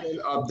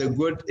title of the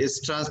good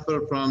is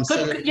transferred from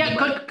seller to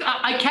buyer.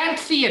 I can't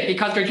see it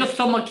because there's just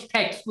so much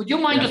text. Would you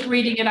mind just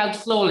reading it out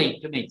slowly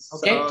to me?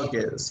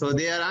 Okay. So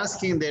they are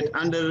asking that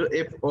under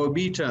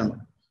FOB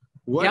term,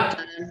 what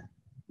time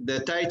the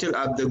title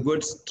of the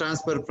goods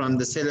transfer from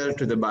the seller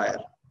to the buyer?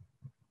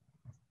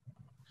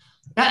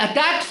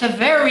 That's a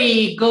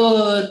very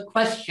good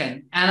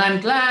question, and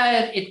I'm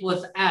glad it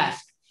was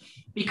asked,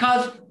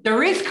 because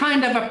there is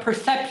kind of a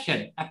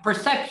perception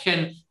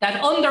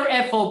that under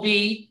FOB,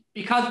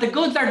 because the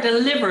goods are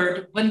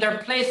delivered when they're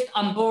placed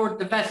on board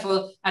the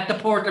vessel at the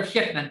port of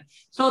shipment.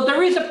 So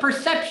there is a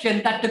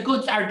perception that the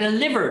goods are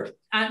delivered,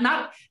 and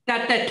not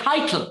that the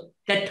title,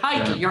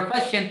 your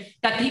question,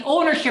 that the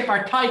ownership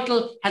or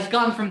title has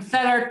gone from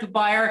seller to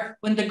buyer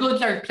when the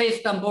goods are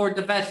placed on board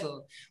the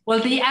vessel. Well,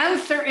 the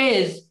answer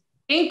is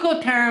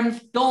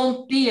Incoterms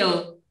don't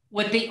deal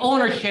with the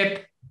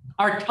ownership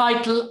or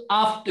title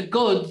of the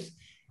goods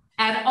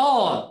at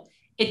all.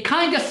 It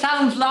kind of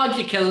sounds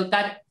logical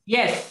that,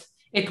 yes,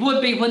 it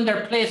would be when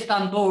they're placed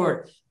on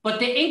board, but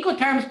the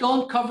Incoterms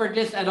don't cover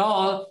this at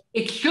all.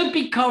 It should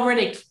be covered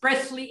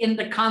expressly in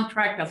the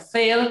contract of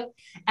sale.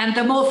 And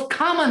the most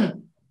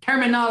common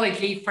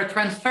terminology for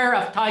transfer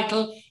of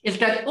title is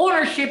that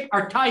ownership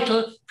or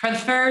title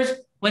transfers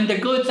when the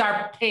goods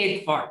are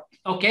paid for.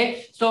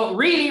 Okay, so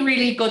really,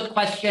 really good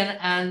question.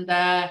 And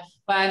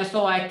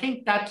so I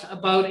think that's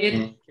about it.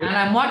 And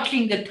I'm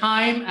watching the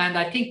time, and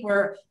I think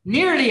we're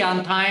nearly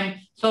on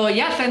time. So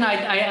yes, and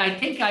I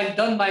think I've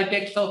done my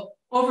bit. So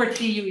Over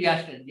to you,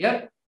 Yasin.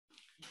 Yep.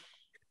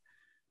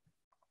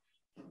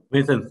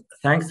 Vincent,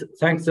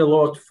 thanks a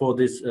lot for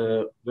this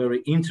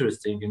very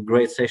interesting and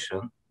great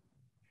session.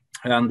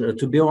 And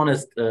to be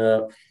honest,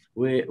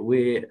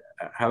 we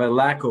have a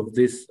lack of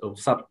this, of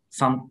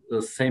some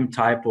same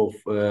type of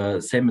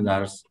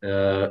seminars,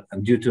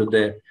 and due to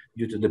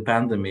the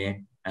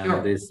pandemic and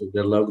Sure.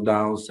 the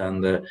lockdowns,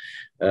 and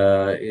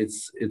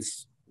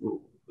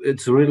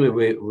it's really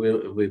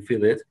we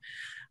feel it,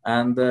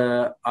 and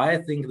I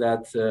think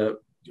that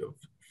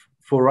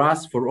for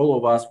all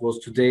of us, was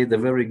today the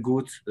very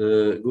good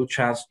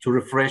chance to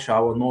refresh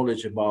our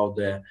knowledge about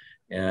the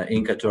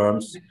Inca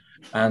terms,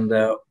 and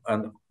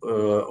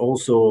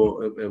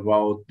also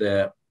about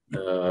the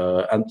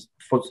and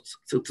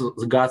to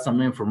got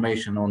some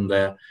information on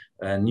the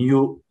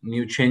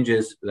new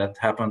changes that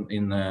happened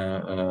in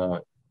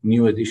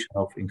new edition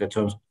of Inca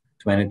Terms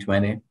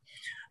 2020.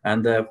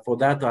 And for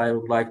that, I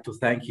would like to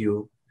thank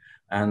you,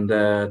 and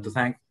to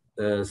thank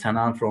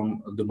Sanan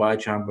from Dubai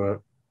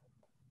Chamber,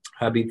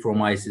 Habib from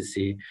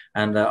ICC,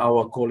 and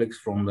our colleagues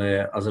from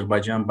the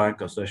Azerbaijan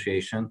Bank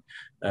Association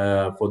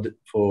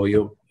for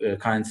your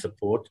kind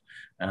support.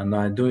 And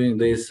I'm doing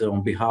this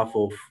on behalf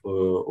of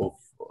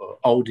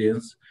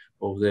audience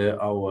of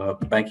our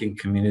banking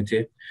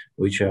community,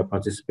 which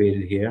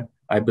participated here.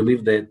 I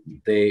believe that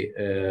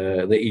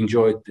they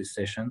enjoyed this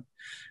session,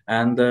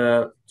 and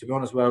to be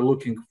honest, we are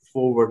looking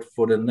forward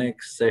for the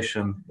next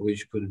session,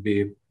 which could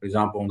be, for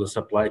example, on the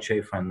supply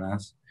chain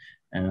finance,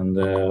 and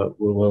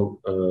we will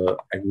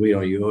agree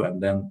on you,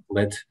 and then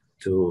let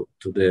to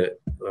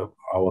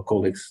our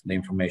colleagues the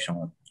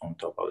information on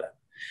top of that.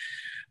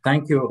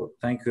 Thank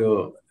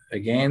you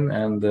again,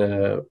 and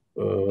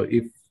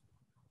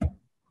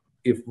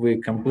if we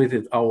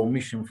completed our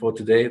mission for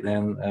today,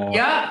 then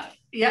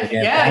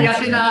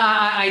Yasin,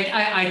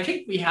 I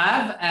think we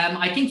have.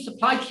 I think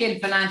supply chain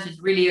finance is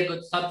really a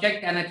good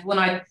subject, and it's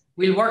one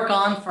we'll work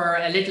on for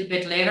a little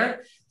bit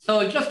later.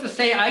 So just to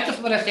say, I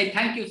just want to say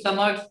thank you so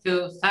much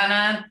to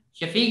Sanan.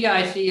 Shafiqa,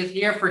 I see, is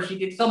here, she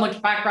did so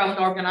much background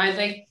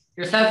organizing.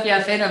 Yourself,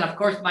 Yasin, and of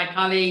course my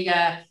colleague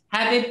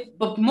Habib.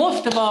 But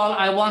most of all,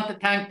 I want to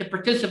thank the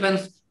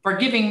participants for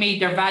giving me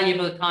their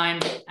valuable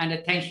time and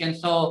attention.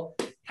 So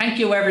thank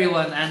you,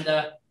 everyone. And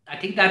I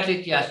think that's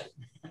it, yes.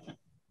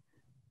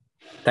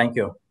 Thank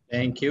you.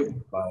 Thank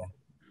you. Bye.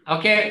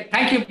 Okay.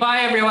 Thank you.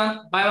 Bye, everyone.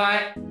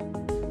 Bye-bye.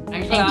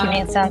 Thanks a lot. Thank you,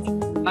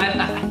 Vincent.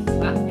 Bye-bye.